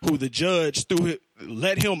who the judge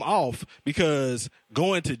let him off because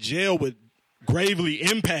going to jail would gravely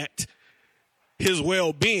impact his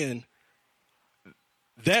well-being,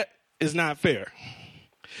 that is not fair.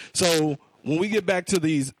 So when we get back to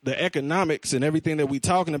the economics and everything that we're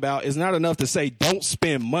talking about, it's not enough to say don't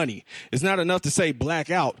spend money. It's not enough to say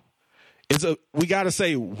black out. We got to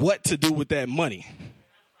say what to do with that money.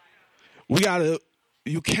 No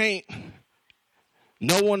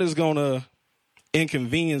one is going to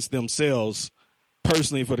inconvenience themselves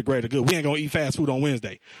personally for the greater good. We ain't going to eat fast food on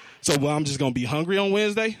Wednesday. So I'm just going to be hungry on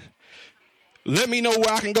Wednesday? Let me know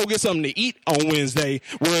where I can go get something to eat on Wednesday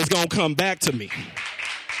where it's going to come back to me.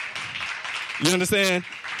 You understand?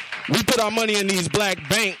 We put our money in these black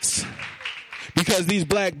banks because these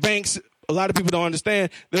black banks, a lot of people don't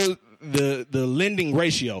understand, the lending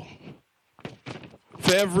ratio.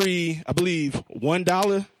 For every, I believe,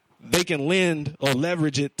 $1, they can lend or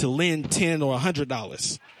leverage it to lend $10 or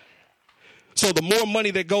 $100. So the more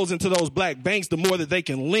money that goes into those black banks, the more that they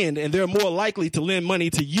can lend, and they're more likely to lend money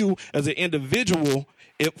to you as an individual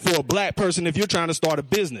for a black person if you're trying to start a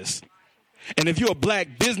business. And if you're a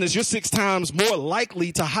black business, you're 6 times more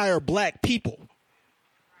likely to hire black people.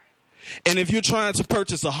 And if you're trying to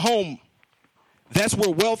purchase a home, that's where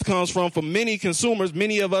wealth comes from for many consumers,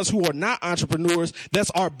 many of us who are not entrepreneurs.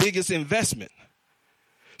 That's our biggest investment.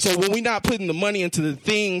 So when we're not putting the money into the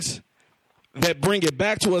things that bring it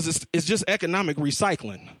back to us, it's just economic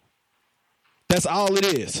recycling. That's all it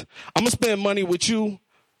is. I'm going to spend money with you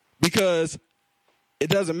because it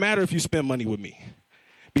doesn't matter if you spend money with me,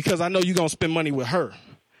 because I know you're going to spend money with her.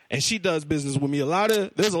 And she does business with me.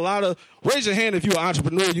 There's a lot of, raise your hand if you're an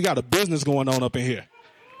entrepreneur, you got a business going on up in here.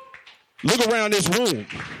 Look around this room.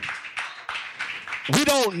 We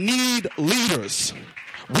don't need leaders.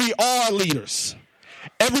 We are leaders.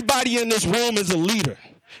 Everybody in this room is a leader.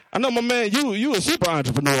 I know, my man, you a super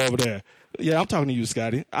entrepreneur over there. Yeah, I'm talking to you,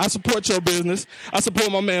 Scotty. I support your business. I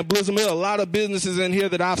support my man Blizzard Mill. A lot of businesses in here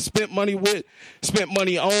that I've spent money with, spent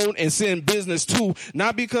money on, and send business to.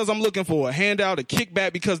 Not because I'm looking for a handout, a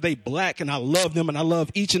kickback, because they black and I love them and I love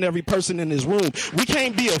each and every person in this room. We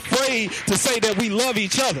can't be afraid to say that we love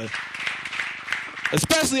each other,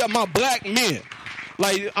 especially my black men.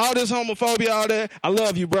 Like all this homophobia, all that. I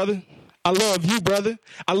love you, brother. I love you, brother.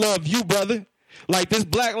 I love you, brother. Like this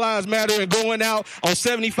Black Lives Matter and going out on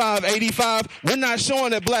 75, 85, we're not showing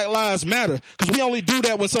that Black Lives Matter because we only do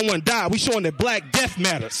that when someone dies. We're showing that Black death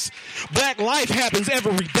matters. Black life happens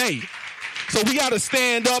every day. So we got to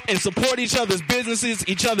stand up and support each other's businesses,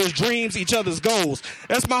 each other's dreams, each other's goals.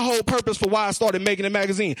 That's my whole purpose for why I started making a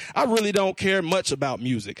magazine. I really don't care much about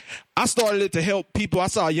music. I started it to help people. I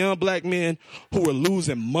saw young black men who were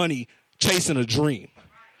losing money chasing a dream.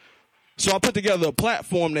 So I put together a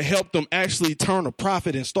platform to help them actually turn a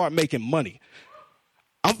profit and start making money.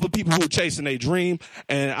 I'm for people who are chasing their dream,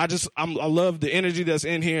 and I love the energy that's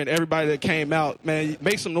in here and everybody that came out. Man,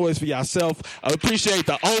 make some noise for yourself. I appreciate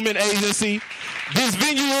the Omen agency. This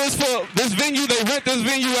venue, they rent this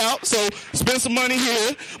venue out, so spend some money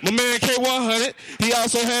here. My man K100, he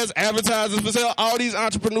also has advertisers for sale. All these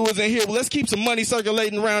entrepreneurs in here. Well, let's keep some money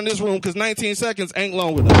circulating around this room because 19 seconds ain't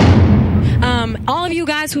long enough. All of you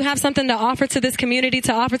guys who have something to offer to this community,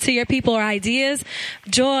 to offer to your people or ideas,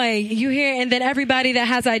 Joy, you here, and then everybody that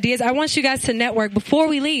has ideas, I want you guys to network before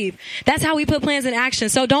we leave. That's how we put plans in action.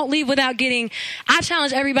 So don't leave without I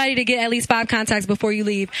challenge everybody to get at least 5 contacts before you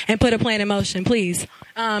leave and put a plan in motion, please.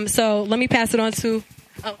 So let me pass it on to,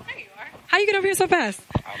 there you are. How you get over here so fast?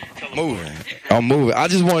 I'm moving. I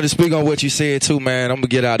just wanted to speak on what you said too, man. I'm going to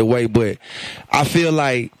get out of the way, but I feel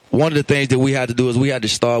like one of the things that we had to do is we had to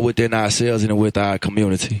start within ourselves and with our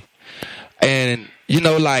community. And,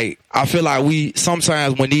 I feel like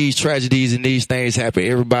sometimes when these tragedies and these things happen,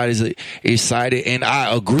 everybody's excited. And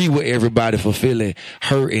I agree with everybody for feeling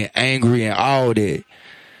hurt and angry and all that.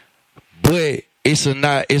 But it's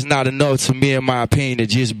not enough to me, in my opinion, to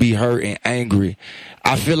just be hurt and angry.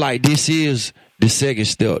 I feel like this is the second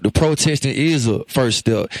step. The protesting is a first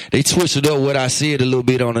step. They twisted up what I said a little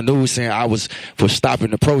bit on the news saying I was for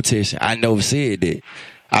stopping the protesting. I never said that.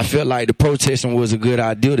 I felt like the protesting was a good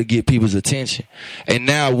idea to get people's attention. And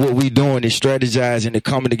now what we doing is strategizing and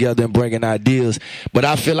coming together and bringing ideas. But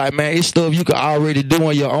I feel like, man, it's stuff you can already do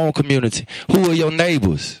in your own community. Who are your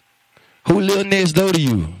neighbors? Who live next door to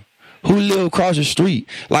you? Who live across the street?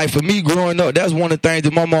 Like for me growing up, that's one of the things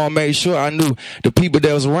that my mom made sure I knew the people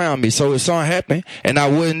that was around me. So if something happened and I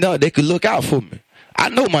wasn't know, they could look out for me. I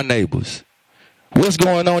know my neighbors. What's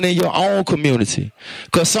going on in your own community?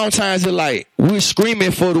 Because sometimes it's like we're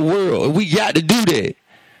screaming for the world. We got to do that.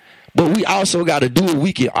 But we also got to do what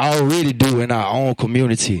we can already do in our own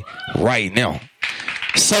community right now.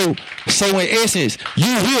 So in essence,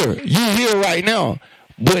 you here right now.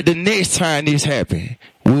 But the next time this happens,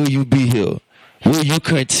 will you be here? Will you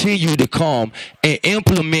continue to come and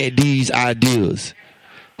implement these ideas?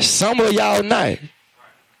 Some of y'all not.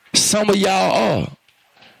 Some of y'all are.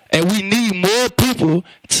 And we need more people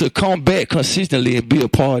to come back consistently and be a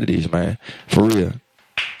part of this, man. For real.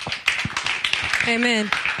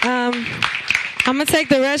 Amen. I'm going to take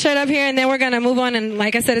the red shirt up here, and then we're going to move on. And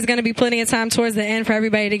like I said, it's going to be plenty of time towards the end for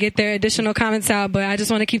everybody to get their additional comments out. But I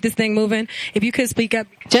just want to keep this thing moving. If you could speak up.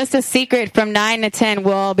 Just a secret, from 9 to 10,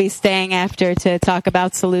 we'll all be staying after to talk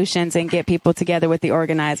about solutions and get people together with the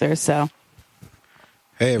organizers. So,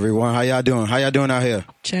 hey, everyone. How y'all doing? How y'all doing out here?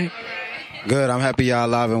 Check. Good. I'm happy y'all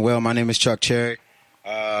alive and well. My name is Chuck Cherry.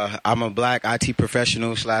 I'm a black IT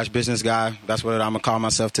professional / business guy. That's what I'm going to call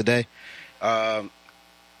myself today.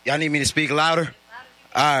 Y'all need me to speak louder?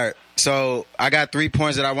 All right. So I got 3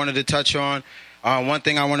 points that I wanted to touch on. One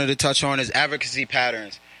thing I wanted to touch on is advocacy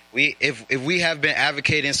patterns. If we have been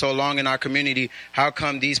advocating so long in our community, how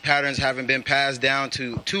come these patterns haven't been passed down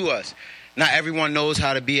to us? Not everyone knows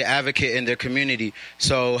how to be an advocate in their community.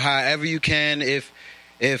 So however you can, if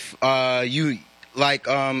you like,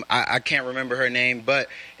 I can't remember her name, but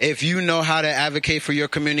if you know how to advocate for your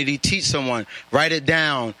community, teach someone, write it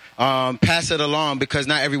down, pass it along, because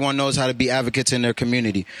not everyone knows how to be advocates in their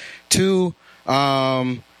community. 2,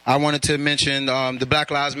 I wanted to mention the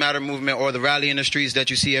Black Lives Matter movement, or the rally in the streets that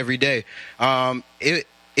you see every day.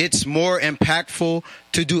 It's more impactful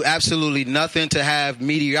to do absolutely nothing, to have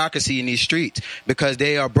mediocrity in these streets, because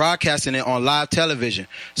they are broadcasting it on live television.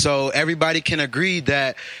 So everybody can agree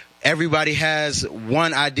that everybody has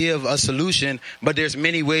one idea of a solution, but there's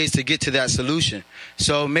many ways to get to that solution.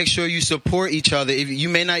 So make sure you support each other. If you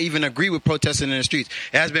may not even agree with protesting in the streets,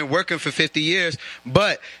 it has been working for 50 years,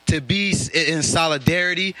 but to be in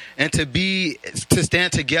solidarity and to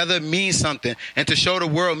stand together means something, and to show the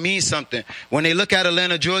world means something. When they look at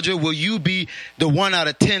Atlanta, Georgia, will you be the 1 out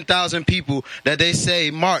of 10,000 people that they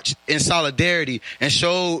say march in solidarity and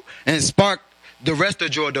show and spark the rest of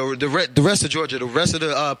Georgia, the rest of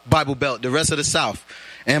the Bible Belt, the rest of the South?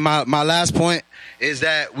 And my last point is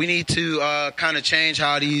that we need to kind of change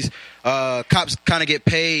how these cops kind of get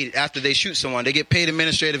paid after they shoot someone. They get paid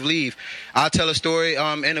administrative leave. I'll tell a story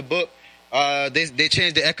in a book. They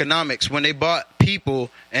changed the economics when they bought people,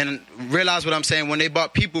 and realize what I'm saying. When they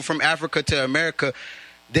bought people from Africa to America,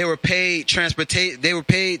 they were paid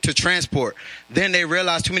to transport. Then they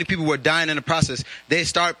realized too many people were dying in the process. They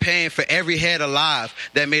start paying for every head alive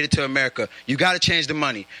that made it to America. You got to change the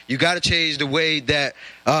money. You got to change the way that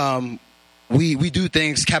we do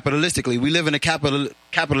things capitalistically. We live in a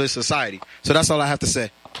capitalist society. So that's all I have to say.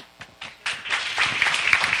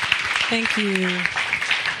 Thank you.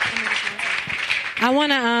 I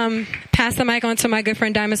want to pass the mic on to my good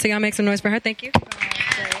friend Diamond, so y'all make some noise for her. Thank you.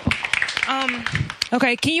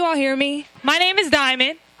 Okay, can you all hear me? My name is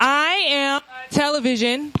Diamond. I am a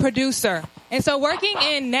television producer. And so working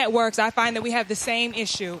in networks, I find that we have the same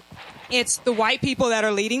issue. It's the white people that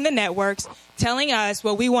are leading the networks telling us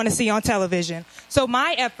what we want to see on television. So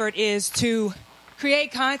my effort is to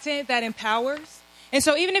create content that empowers. And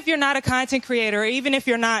so even if you're not a content creator, or even if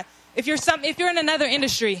you're in another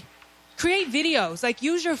industry, create videos. Like,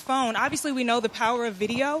 use your phone. Obviously, we know the power of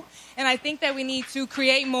video, and I think that we need to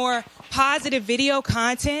create more positive video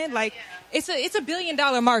content. Like, it's a $1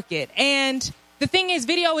 billion market, and the thing is,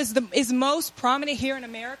 video is most prominent here in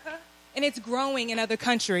America, and it's growing in other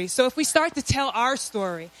countries. So if we start to tell our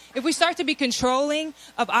story, if we start to be controlling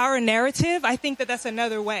of our narrative, I think that that's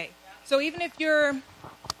another way. So even if you're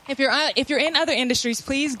in other industries,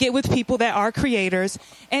 please get with people that are creators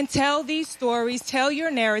and tell these stories, tell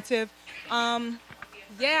your narrative. Don't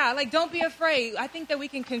be afraid. I think that we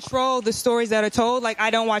can control the stories that are told. Like, I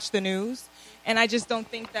don't watch the news, and I just don't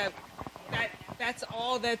think that's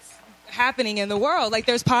all that's happening in the world. Like,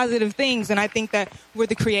 there's positive things, and I think that we're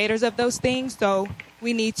the creators of those things, so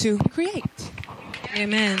we need to create.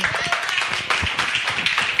 Amen.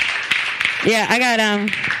 Yeah, I got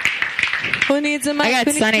Who needs a mic? I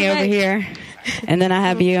got Sunny over here, and then I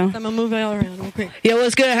have you. I'm gonna move it all around real quick. Yo,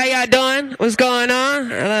 what's good? How y'all doing? What's going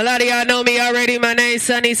on? A lot of y'all know me already. My name's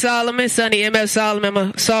Sonny Solomon, Sonny MF Solomon. I'm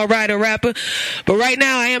a songwriter, rapper. But right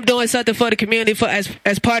now, I am doing something for the community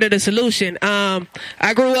as part of the solution.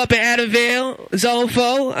 I grew up in Adderville, Zone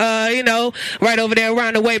 4, right over there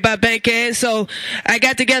around the way by Bankhead. So I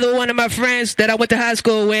got together with one of my friends that I went to high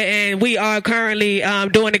school with, and we are currently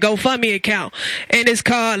doing the GoFundMe account. And it's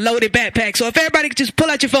called Loaded Backpack. So if everybody could just pull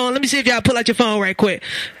out your phone, let me see if y'all pull out your phone right quick.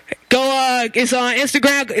 Go, it's on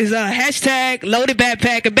Instagram. It's a hashtag Loaded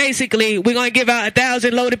Backpack. And basically, we're going to give out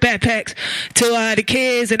 1,000 loaded backpacks to the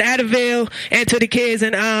kids in Adderville and to the kids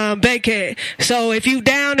in Bankhead. So if you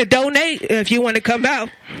down to donate, if you want to come out,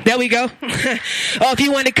 there we go. Or if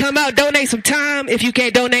you want to come out, donate some time. If you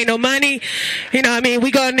can't donate no money, we're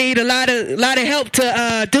going to need a lot of help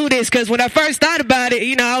to do this. Because when I first thought about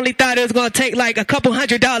it, I only thought it was going to take like a couple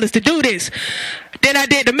 $100s to do this. Then I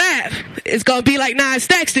did the math. It's going to be like 9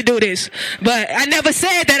 stacks to do this. But I never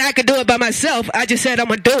said that I could do it by myself. I just said I'm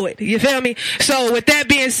going to do it. You feel me? So with that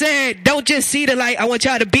being said, don't just see the light. I want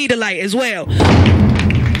y'all to be the light as well.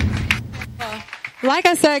 Like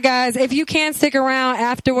I said, guys, if you can stick around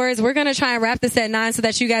afterwards, we're going to try and wrap this at 9 so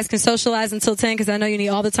that you guys can socialize until 10, because I know you need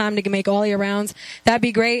all the time to make all your rounds. That'd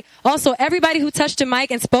be great. Also, everybody who touched a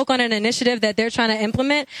mic and spoke on an initiative that they're trying to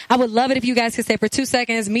implement, I would love it if you guys could stay for 2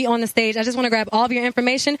 seconds, meet on the stage. I just want to grab all of your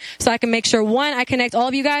information so I can make sure, 1, I connect all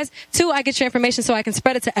of you guys. 2, I get your information so I can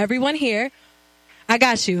spread it to everyone here. I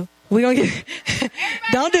got you. We gonna get.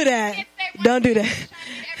 Don't do that. Don't do that.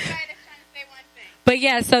 But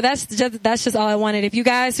yeah, so that's just all I wanted. If you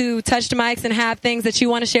guys who touched mics and have things that you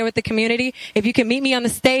want to share with the community, if you can meet me on the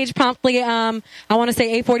stage promptly, I want to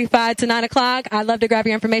say 8:45 to 9 o'clock. I'd love to grab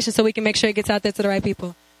your information so we can make sure it gets out there to the right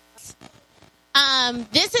people.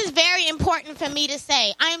 This is very important for me to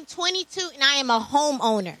say. I am 22 and I am a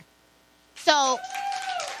homeowner. So,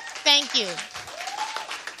 thank you.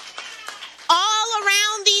 All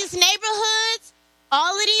around these neighborhoods,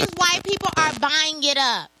 all of these white people are buying it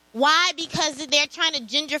up. Why? Because they're trying to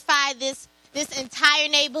gentrify this entire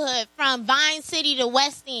neighborhood from Vine City to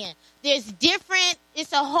West End.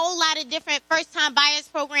 It's a whole lot of different first-time buyers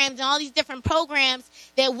programs and all these different programs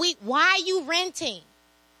that why are you renting?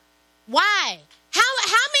 Why? How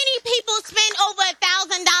many people spend over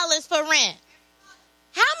 $1,000 for rent?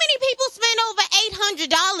 How many people spend over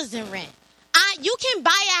 $800 in rent? You can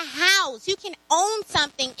buy a house, you can own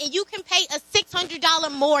something, and you can pay a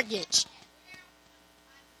 $600 mortgage.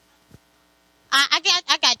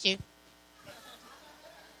 I got you.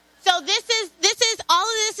 So this is all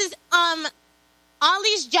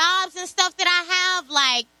these jobs and stuff that I have,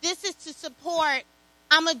 like, this is to support.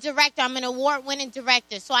 I'm a director. I'm an award-winning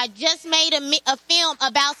director. So I just made a film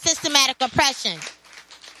about systematic oppression.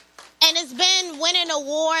 And it's been winning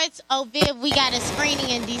awards. Oh, Viv, we got a screening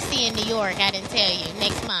in D.C. and New York. I didn't tell you,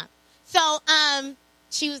 next month. So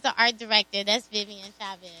she was the art director. That's Vivian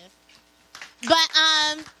Chavez. But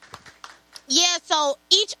yeah, so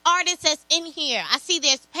each artist that's in here, I see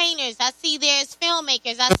there's painters, I see there's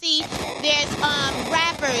filmmakers, I see there's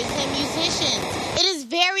rappers and musicians. It is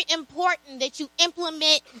very important that you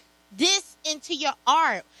implement this into your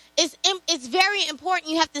art. It's very important.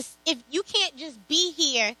 You have to, if you can't just be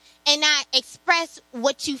here and not express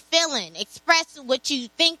what you feeling, express what you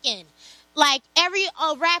thinking. like every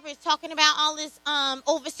rapper is talking about all this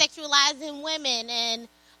over sexualizing women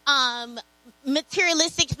and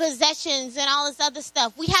materialistic possessions and all this other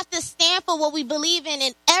stuff. We have to stand for what we believe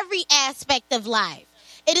in every aspect of life.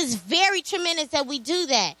 It is very tremendous that we do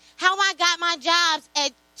that. How I got my jobs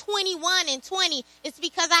at 21 and 20 is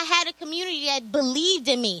because I had a community that believed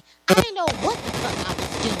in me. I didn't know what the fuck I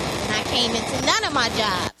was doing when I came into none of my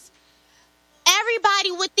jobs.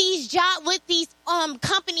 Everybody with these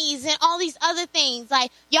companies and all these other things,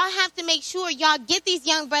 like, y'all have to make sure y'all get these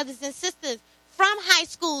young brothers and sisters from high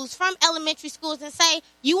schools, from elementary schools, and say,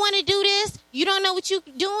 you want to do this? You don't know what you're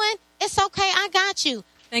doing? It's okay. I got you.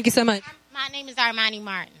 Thank you so much. My name is Armani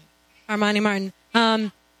Martin. Armani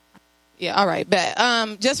Martin. Yeah, all right.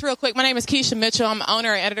 But just real quick, my name is Keisha Mitchell. I'm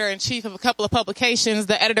owner and editor-in-chief of a couple of publications,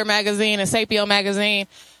 The Editor Magazine and Sapio Magazine.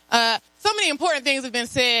 So many important things have been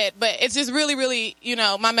said, but it's just really, really,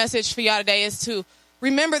 my message for y'all today is to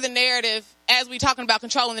remember the narrative as we're talking about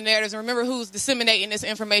controlling the narratives, and remember who's disseminating this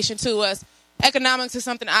information to us. Economics is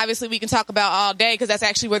something obviously we can talk about all day because that's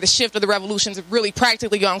actually where the shift of the revolutions are really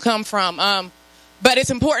practically going to come from. But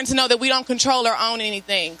it's important to know that we don't control or own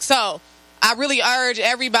anything. So I really urge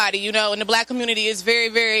everybody, in the black community, it's very,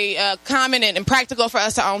 very common and practical for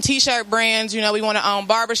us to own T-shirt brands. We want to own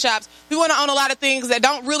barbershops. We want to own a lot of things that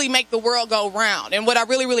don't really make the world go round. And what I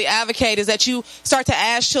really, really advocate is that you start to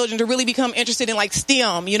ask children to really become interested in, like,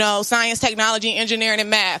 STEM, science, technology, engineering, and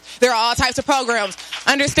math. There are all types of programs.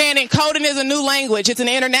 Understanding coding is a new language. It's an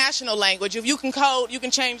international language. If you can code, you can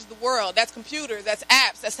change the world. That's computers, that's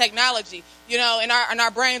apps, that's technology. And our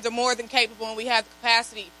brains are more than capable, and we have the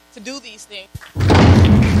capacity to do these things.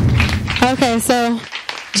 Okay, so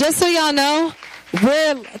just so y'all know,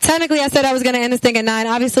 I said I was going to end this thing at 9.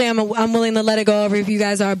 Obviously, I'm willing to let it go over if you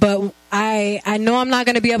guys are, but I know I'm not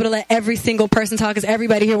going to be able to let every single person talk because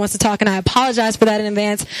everybody here wants to talk, and I apologize for that in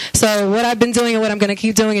advance. So what I've been doing and what I'm going to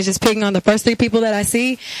keep doing is just picking on the first 3 people that I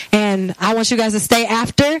see, and I want you guys to stay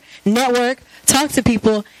after, network, talk to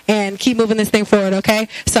people, and keep moving this thing forward, okay?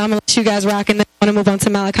 So I'm going to let you guys rock, and then I want to move on to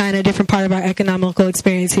Malachi and a different part of our economical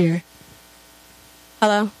experience here.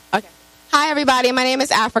 Hello? Okay. Hi, everybody. My name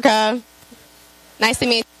is Africa. Nice to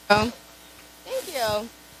meet you. Thank you.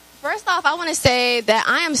 First off, I want to say that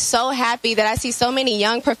I am so happy that I see so many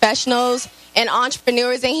young professionals and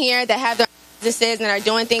entrepreneurs in here that have their businesses and are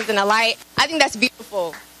doing things in the light. I think that's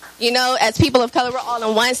beautiful. As people of color, we're all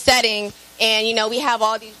in one setting, and, we have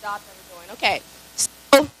all these jobs that we're doing. Okay.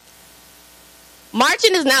 So,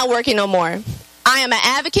 marching is not working no more. I am an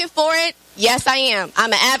advocate for it. Yes, I am.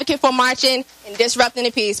 I'm an advocate for marching and disrupting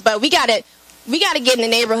the peace. But we got to get in the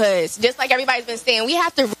neighborhoods. Just like everybody's been saying, we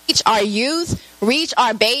have to reach our youth, reach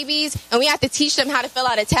our babies, and we have to teach them how to fill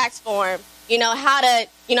out a tax form. How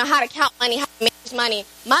to count money, how to manage money.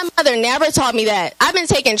 My mother never taught me that. I've been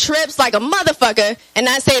taking trips like a motherfucker and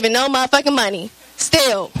not saving no motherfucking money.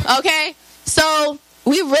 Still, okay? So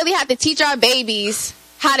we really have to teach our babies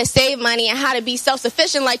how to save money and how to be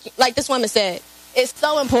self-sufficient, like this woman said. It's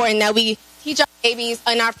so important that we teach our babies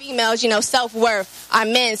and our females, self-worth, our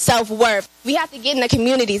men, self-worth. We have to get in the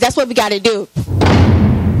communities. That's what we got to do.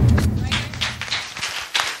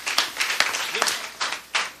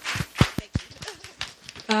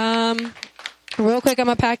 Real quick, I'm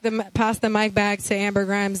going to pass the mic back to Amber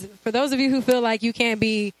Grimes. For those of you who feel like you can't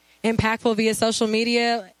be impactful via social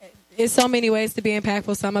media, there's so many ways to be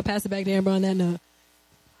impactful, so I'm going to pass it back to Amber on that note.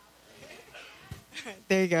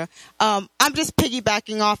 There you go. I'm just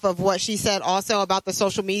piggybacking off of what she said also about the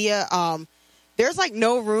social media. There's like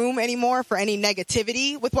no room anymore for any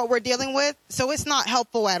negativity with what we're dealing with. So it's not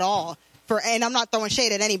helpful at all and I'm not throwing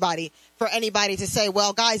shade at anybody, for anybody to say,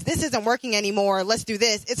 well, guys, this isn't working anymore. Let's do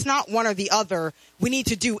this. It's not one or the other. We need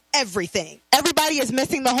to do everything. Everybody is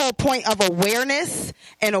missing the whole point of awareness,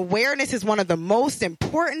 and awareness is one of the most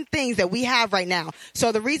important things that we have right now.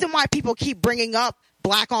 So the reason why people keep bringing up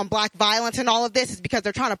black on black violence and all of this is because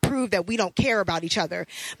they're trying to prove that we don't care about each other.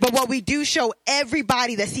 But what we do show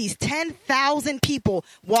everybody that sees 10,000 people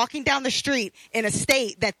walking down the street in a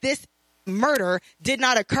state that this murder did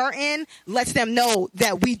not occur in, lets them know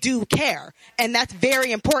that we do care. And that's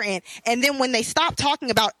very important. And then when they stop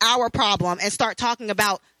talking about our problem and start talking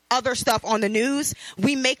about other stuff on the news,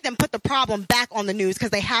 we make them put the problem back on the news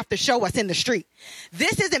because they have to show us in the street.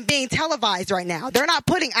 This isn't being televised right now. They're not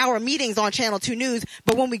putting our meetings on Channel 2 News,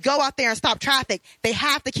 but when we go out there and stop traffic, they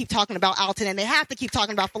have to keep talking about Alton and they have to keep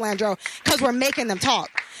talking about Philandro because we're making them talk.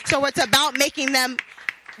 So it's about making them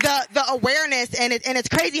the awareness, and it's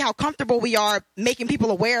crazy how comfortable we are making people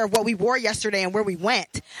aware of what we wore yesterday and where we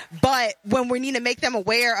went. But when we need to make them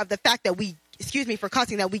aware of the fact that excuse me for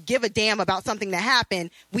cussing, that we give a damn about something that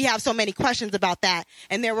happened. We have so many questions about that.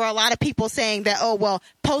 And there were a lot of people saying that, oh, well,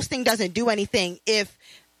 posting doesn't do anything. If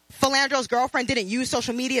Philandro's girlfriend didn't use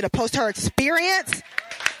social media to post her experience,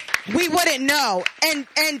 we wouldn't know. And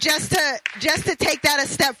just to take that a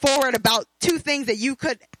step forward about two things that you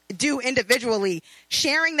could do individually,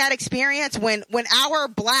 sharing that experience when our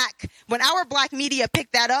black media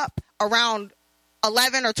picked that up around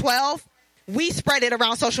 11 or 12, we spread it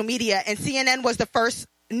around social media, and CNN was the first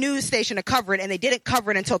news station to cover it, and they didn't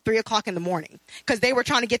cover it until 3 o'clock in the morning because they were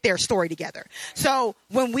trying to get their story together. So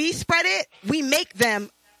when we spread it, we make them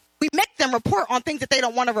report on things that they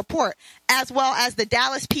don't want to report, as well as the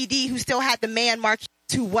Dallas PD, who still had the man Marquise,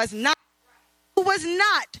 who was not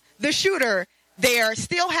the shooter there,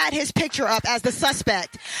 still had his picture up as the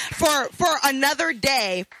suspect for another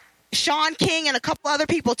day. Sean King and a couple other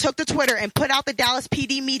people took to Twitter and put out the Dallas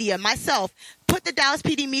PD media, myself, put the Dallas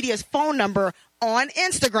PD media's phone number on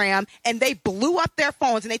Instagram, and they blew up their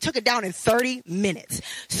phones and they took it down in 30 minutes.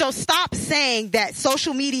 So stop saying that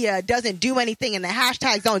social media doesn't do anything and the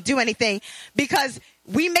hashtags don't do anything, because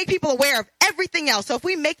we make people aware of everything else. So if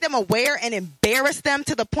we make them aware and embarrass them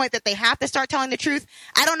to the point that they have to start telling the truth,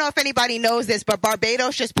 I don't know if anybody knows this, but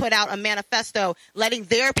Barbados just put out a manifesto letting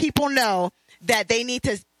their people know that they need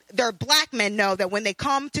to, their black men know that when they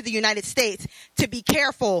come to the United States to be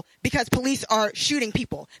careful because police are shooting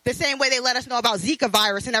people. The same way they let us know about Zika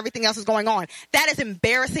virus and everything else is going on. That is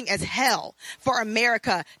embarrassing as hell for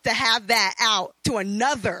America to have that out to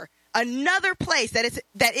another place that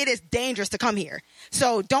it is dangerous to come here.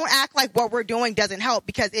 So don't act like what we're doing doesn't help,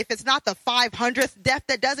 because if it's not the 500th death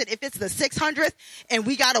that does it, if it's the 600th and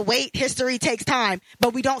we gotta wait, history takes time,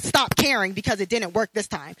 but we don't stop caring because it didn't work this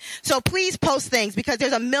time. So please post things, because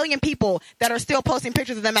there's a million people that are still posting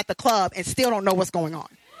pictures of them at the club and still don't know what's going on.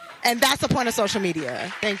 And that's the point of social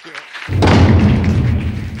media. Thank you.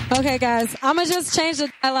 Okay, guys, I'm gonna just change the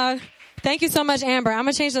dialogue. Thank you so much, Amber. I'm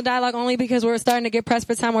going to change the dialogue only because we're starting to get pressed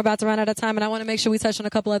for time. We're about to run out of time, and I want to make sure we touch on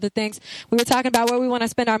a couple other things. We were talking about where we want to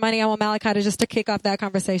spend our money. I want Malachi to just to kick off that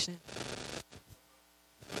conversation.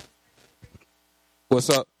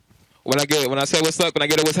 What's up? When I say what's up, when I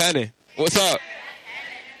get it, what's happening? What's up?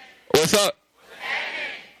 What's up?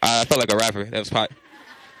 I felt like a rapper. That was hot.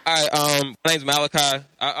 All right, my name's Malachi.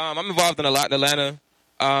 I'm involved in a lot in Atlanta.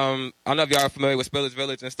 I don't know if y'all are familiar with Spillage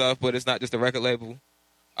Village and stuff, but it's not just a record label.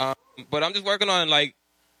 But I'm just working on, I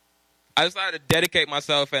decided to dedicate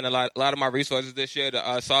myself and a lot of my resources this year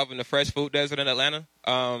to solving the fresh food desert in Atlanta.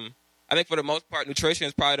 I think for the most part, nutrition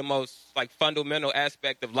is probably the most fundamental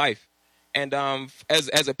aspect of life. And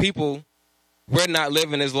as a people, we're not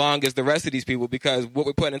living as long as the rest of these people because what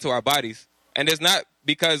we're putting into our bodies. And it's not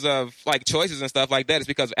because of choices and stuff like that. It's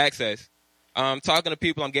because of access. Talking to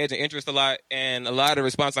people, I'm gauging interest a lot, and a lot of the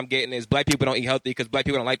response I'm getting is black people don't eat healthy because black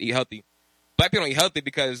people don't like to eat healthy. Black people don't eat healthy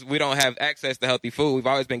because we don't have access to healthy food. We've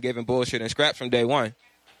always been given bullshit and scraps from day one.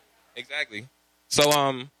 Exactly.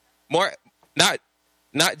 So more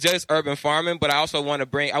not just urban farming, but I also want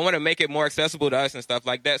to make it more accessible to us and stuff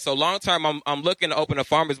like that. So long term, I'm looking to open a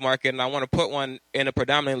farmers market, and I want to put one in a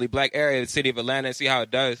predominantly black area, the city of Atlanta, and see how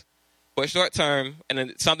it does. But short term, and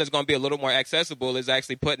then something that's going to be a little more accessible, is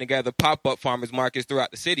actually putting together pop-up farmers markets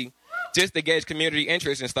throughout the city just to gauge community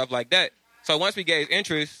interest and stuff like that. So once we gauge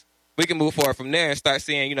interest, we can move forward from there and start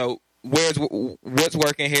seeing, what's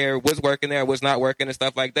working here, what's working there, what's not working, and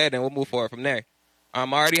stuff like that, and we'll move forward from there. I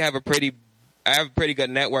already have a pretty good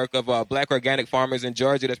network of black organic farmers in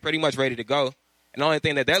Georgia that's pretty much ready to go. And the only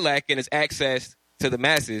thing that they're lacking is access to the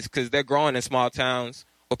masses, because they're growing in small towns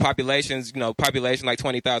with population like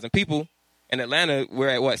 20,000 people. In Atlanta, we're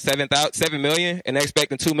at 7 million, and they're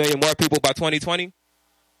expecting 2 million more people by 2020.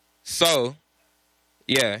 So,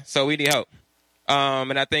 yeah, so we need help.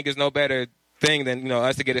 And I think it's no better thing than,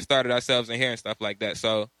 us to get it started ourselves in here and stuff like that.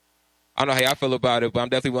 So I don't know how y'all feel about it, but I'm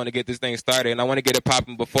definitely willing to get this thing started, and I want to get it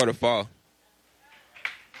popping before the fall.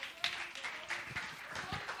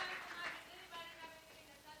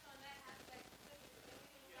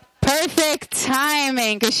 Perfect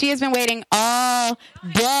timing, because she has been waiting all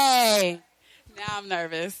day. Now I'm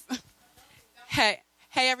nervous. Hey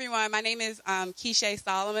everyone. My name is Keisha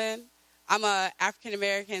Solomon. I'm a African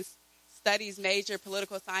American Studies major,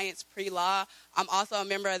 political science, pre-law. I'm also a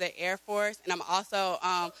member of the Air Force, and I'm also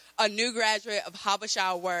a new graduate of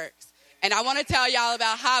Habesha Works. And I want to tell y'all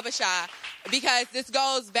about Habesha because this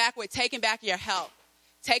goes back with taking back your health.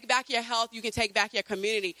 Take back your health, you can take back your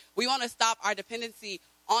community. We want to stop our dependency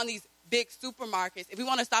on these big supermarkets. If we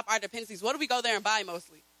want to stop our dependencies, what do we go there and buy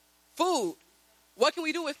mostly? Food. What can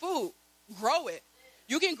we do with food? Grow it.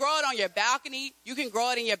 You can grow it on your balcony. You can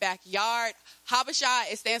grow it in your backyard.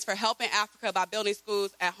 Habesha, it stands for Helping Africa by Building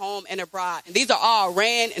Schools at Home and Abroad. And these are all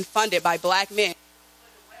ran and funded by black men.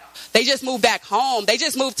 They just moved back home. They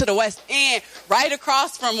just moved to the West End, right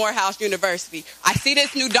across from Morehouse University. I see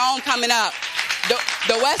this new dome coming up.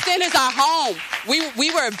 The West End is our home.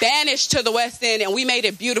 We were banished to the West End, and we made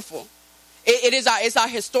it beautiful. It's our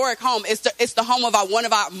historic home. It's the home of one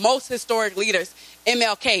of our most historic leaders,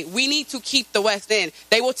 MLK. We need to keep the West End.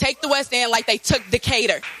 They will take the West End like they took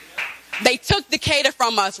Decatur. They took Decatur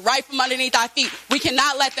from us, right from underneath our feet. We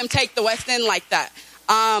cannot let them take the West End like that.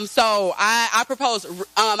 So I propose,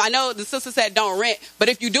 I know the sister said don't rent, but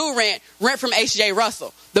if you do rent from H.J.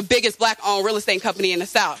 Russell, the biggest black-owned real estate company in the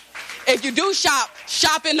South. If you do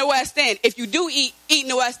shop in the West End. If you do eat in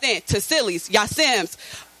the West End, Tassili's, Yasim's,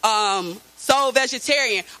 Soul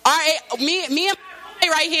Vegetarian. Me and my roommate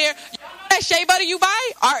right here, that shea butter you buy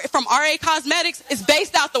from RA Cosmetics is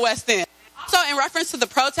based out the West End. So in reference to the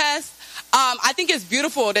protest, I think it's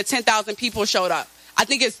beautiful that 10,000 people showed up. I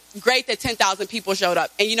think it's great that 10,000 people showed up.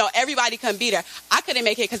 And, everybody couldn't be there. I couldn't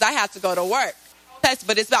make it because I had to go to work.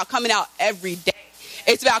 But it's about coming out every day.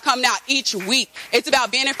 It's about coming out each week. It's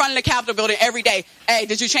about being in front of the Capitol building every day. Hey,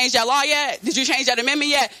 did you change that law yet? Did you change that amendment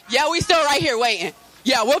yet? Yeah, we still right here waiting.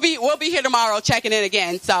 Yeah, we'll be here tomorrow checking in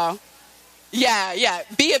again. So, yeah,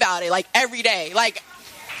 be about it, like, every day. Like,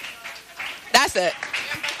 that's it.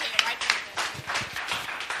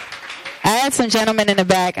 I had some gentlemen in the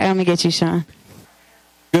back. I'm going to get you, Sean.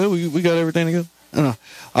 Good. We got everything together. All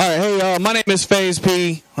right. Hey, my name is FaZe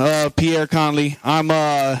P. Pierre Conley. I'm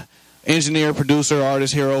a engineer, producer,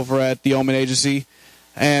 artist here over at the Omen agency,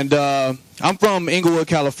 and I'm from Inglewood,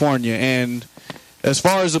 California. And as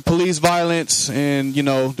far as the police violence and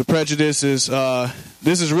the prejudices,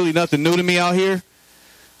 this is really nothing new to me out here.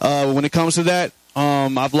 When it comes to that,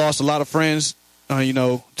 I've lost a lot of friends,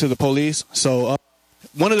 to the police. So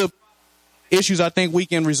one of the issues I think we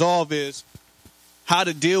can resolve is how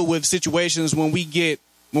to deal with situations when we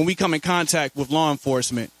come in contact with law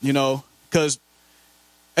enforcement, because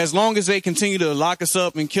as long as they continue to lock us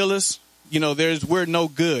up and kill us, we're no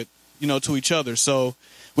good, to each other. So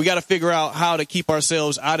we got to figure out how to keep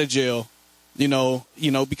ourselves out of jail,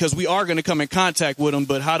 because we are going to come in contact with them.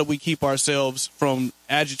 But how do we keep ourselves from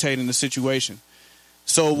agitating the situation?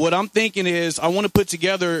 So what I'm thinking is I want to put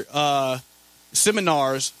together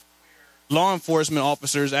seminars. Law enforcement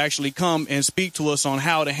officers actually come and speak to us on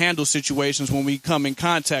how to handle situations when we come in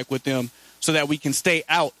contact with them so that we can stay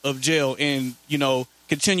out of jail and,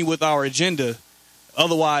 continue with our agenda.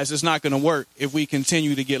 Otherwise, it's not going to work if we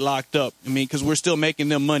continue to get locked up. Because we're still making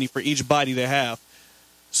them money for each body they have.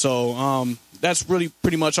 So that's really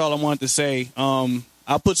pretty much all I wanted to say.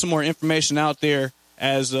 I'll put some more information out there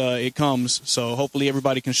as it comes. So hopefully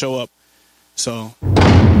everybody can show up. So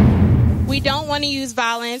we don't want to use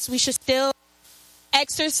violence. We should still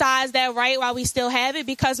exercise that right while we still have it,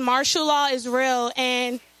 because martial law is real,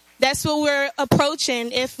 and that's what we're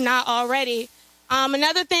approaching, if not already.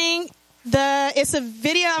 Another thing, it's a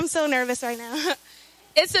video. I'm so nervous right now.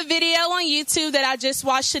 It's a video on YouTube that I just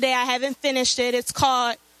watched today. I haven't finished it. It's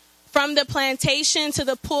called From the Plantation to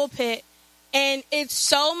the Pulpit, and it's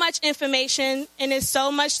so much information, and it's so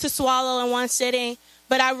much to swallow in one sitting,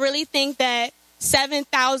 but I really think that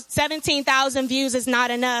 17,000 views is not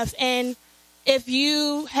enough. And if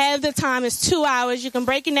you have the time, it's 2 hours. You can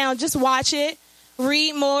break it down. Just watch it.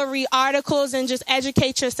 Read more, read articles, and just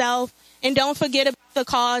educate yourself. And don't forget about the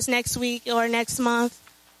cause next week or next month.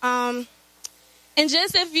 And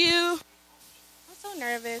just I'm so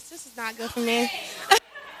nervous. This is not good for me.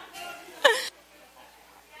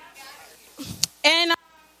 And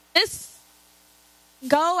just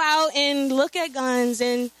go out and look at guns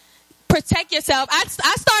and protect yourself. I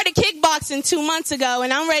started kickboxing 2 months ago,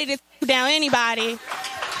 and I'm ready to take down anybody.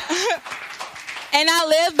 And I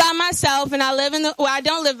live by myself, and I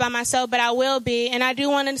don't live by myself, but I will be. And I do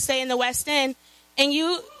want to stay in the West End. And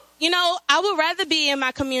I would rather be in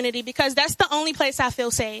my community because that's the only place I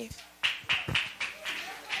feel safe.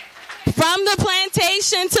 From the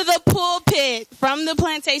plantation to the pulpit. From the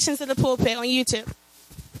plantation to the pulpit on YouTube.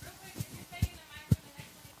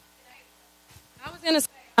 I was going to say,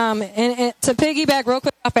 and to piggyback real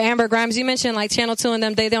quick off of Amber Grimes, you mentioned like Channel 2 and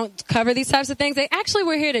them, they don't cover these types of things. They actually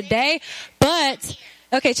were here today, but,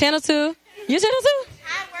 okay, Channel 2. You're Channel 2?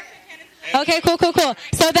 Okay, cool.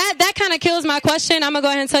 So that kind of kills my question. I'm going to go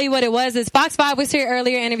ahead and tell you what it was. Fox 5 was here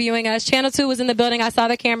earlier interviewing us. Channel 2 was in the building. I saw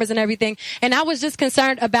the cameras and everything. And I was just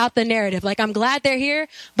concerned about the narrative. Like, I'm glad they're here,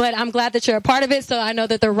 but I'm glad that you're a part of it. So I know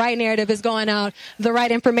that the right narrative is going out. The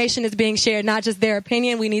right information is being shared, not just their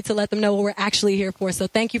opinion. We need to let them know what we're actually here for. So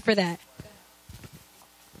thank you for that.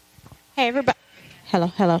 Hey, everybody.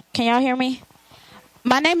 Hello. Can y'all hear me?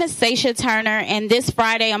 My name is Sasha Turner, and this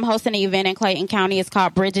Friday I'm hosting an event in Clayton County. It's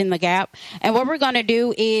called Bridging the Gap. And what we're going to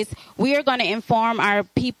do is we are going to inform our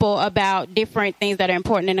people about different things that are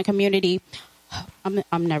important in the community.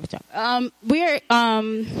 I'm never talking.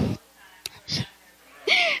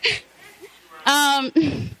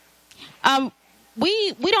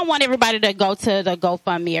 We don't want everybody to go to the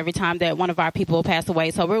GoFundMe every time that one of our people pass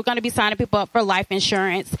away. So we're going to be signing people up for life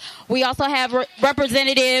insurance. We also have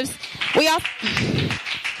representatives. We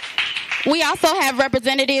also have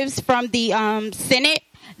representatives from the Senate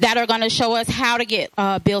that are going to show us how to get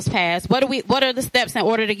bills passed. What are the steps in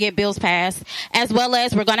order to get bills passed? As well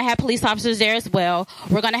as we're going to have police officers there as well.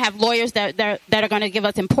 We're going to have lawyers that are going to give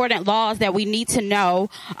us important laws that we need to know.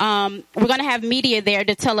 We're going to have media there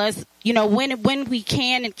to tell us, when we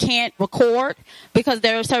can and can't record, because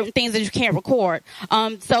there are certain things that you can't record.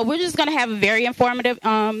 So we're just going to have a very informative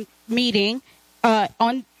meeting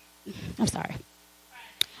on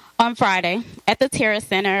Friday at the Terrace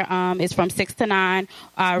Center. It's from 6 to 9.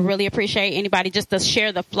 I really appreciate anybody just to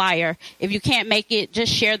share the flyer. If you can't make it,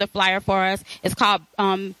 just share the flyer for us. It's called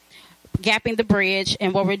Gapping the Bridge,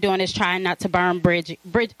 and what we're doing is trying not to burn Bridging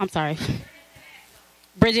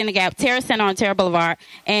the Gap, Terrace Center on Terra Boulevard.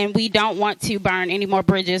 And we don't want to burn any more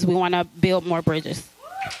bridges. We want to build more bridges.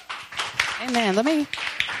 Amen.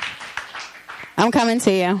 I'm coming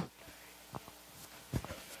to you.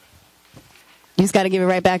 You just got to give it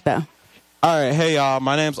right back, though. All right. Hey, y'all.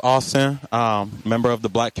 My name's Austin, member of the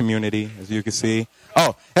black community, as you can see.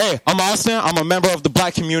 Oh, hey, I'm Austin. I'm a member of the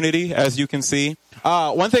black community, as you can see.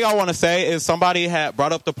 One thing I want to say is somebody had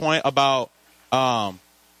brought up the point about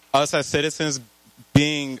us as citizens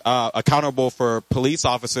being accountable for police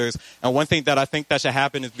officers. And one thing that I think that should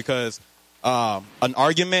happen is because an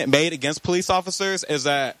argument made against police officers is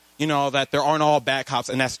that, that there aren't all bad cops,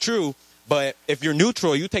 and that's true. But if you're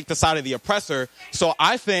neutral, you take the side of the oppressor. So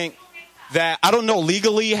I think that I don't know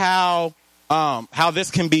legally how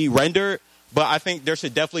this can be rendered, but I think there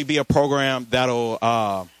should definitely be a program that'll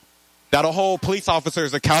hold police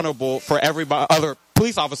officers accountable for every other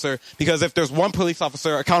police officer. Because if there's one police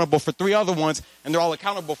officer accountable for 3 other ones and they're all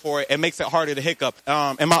accountable for it, it makes it harder to hiccup.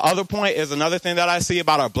 And my other point is another thing that I see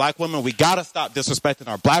about our black women. We gotta stop disrespecting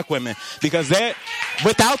our black women, because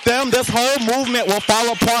without them, this whole movement will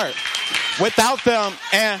fall apart. Without them,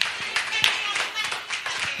 and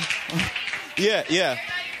yeah.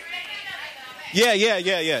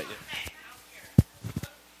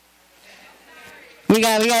 We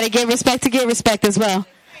got to give respect to get respect as well.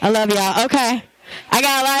 I love y'all. Okay. I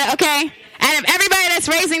got a lot. Okay. And everybody that's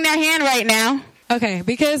raising their hand right now. Okay,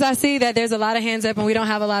 because I see that there's a lot of hands up and we don't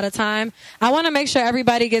have a lot of time, I want to make sure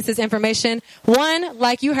everybody gets this information. One,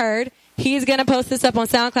 like you heard, he's going to post this up on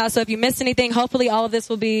SoundCloud, so if you missed anything, hopefully all of this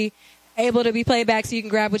will be able to be played back so you can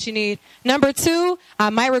grab what you need. Number 2, I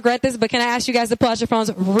might regret this, but can I ask you guys to pull out your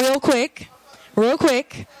phones real quick? Real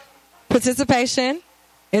quick. Participation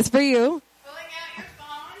is for you.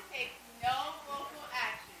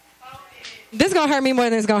 This is going to hurt me more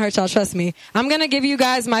than it's going to hurt y'all. Trust me. I'm going to give you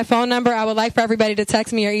guys my phone number. I would like for everybody to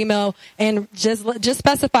text me or email and just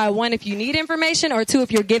specify, 1, if you need information, or 2,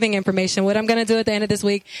 if you're giving information. What I'm going to do at the end of this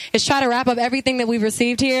week is try to wrap up everything that we've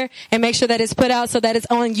received here and make sure that it's put out so that it's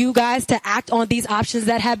on you guys to act on these options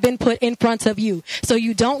that have been put in front of you. So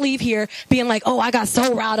you don't leave here being like, oh, I got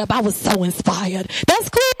so riled up. I was so inspired. That's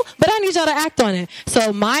cool, but I need y'all to act on it.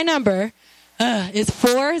 So my number is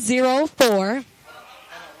 404.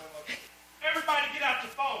 Everybody get out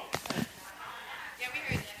your phone.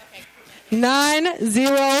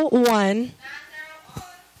 901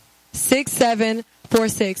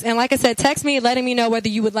 6746. And like I said, text me letting me know whether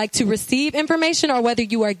you would like to receive information or whether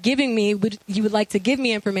you are you would like to give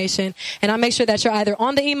me information. And I'll make sure that you're either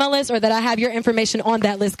on the email list or that I have your information on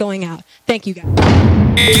that list going out. Thank you, guys.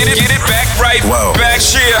 Get it back right. Whoa. Back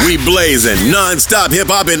here. We blazing non-stop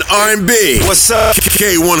hip-hop and R&B. What's up?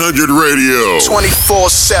 K100 Radio.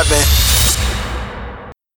 24/7.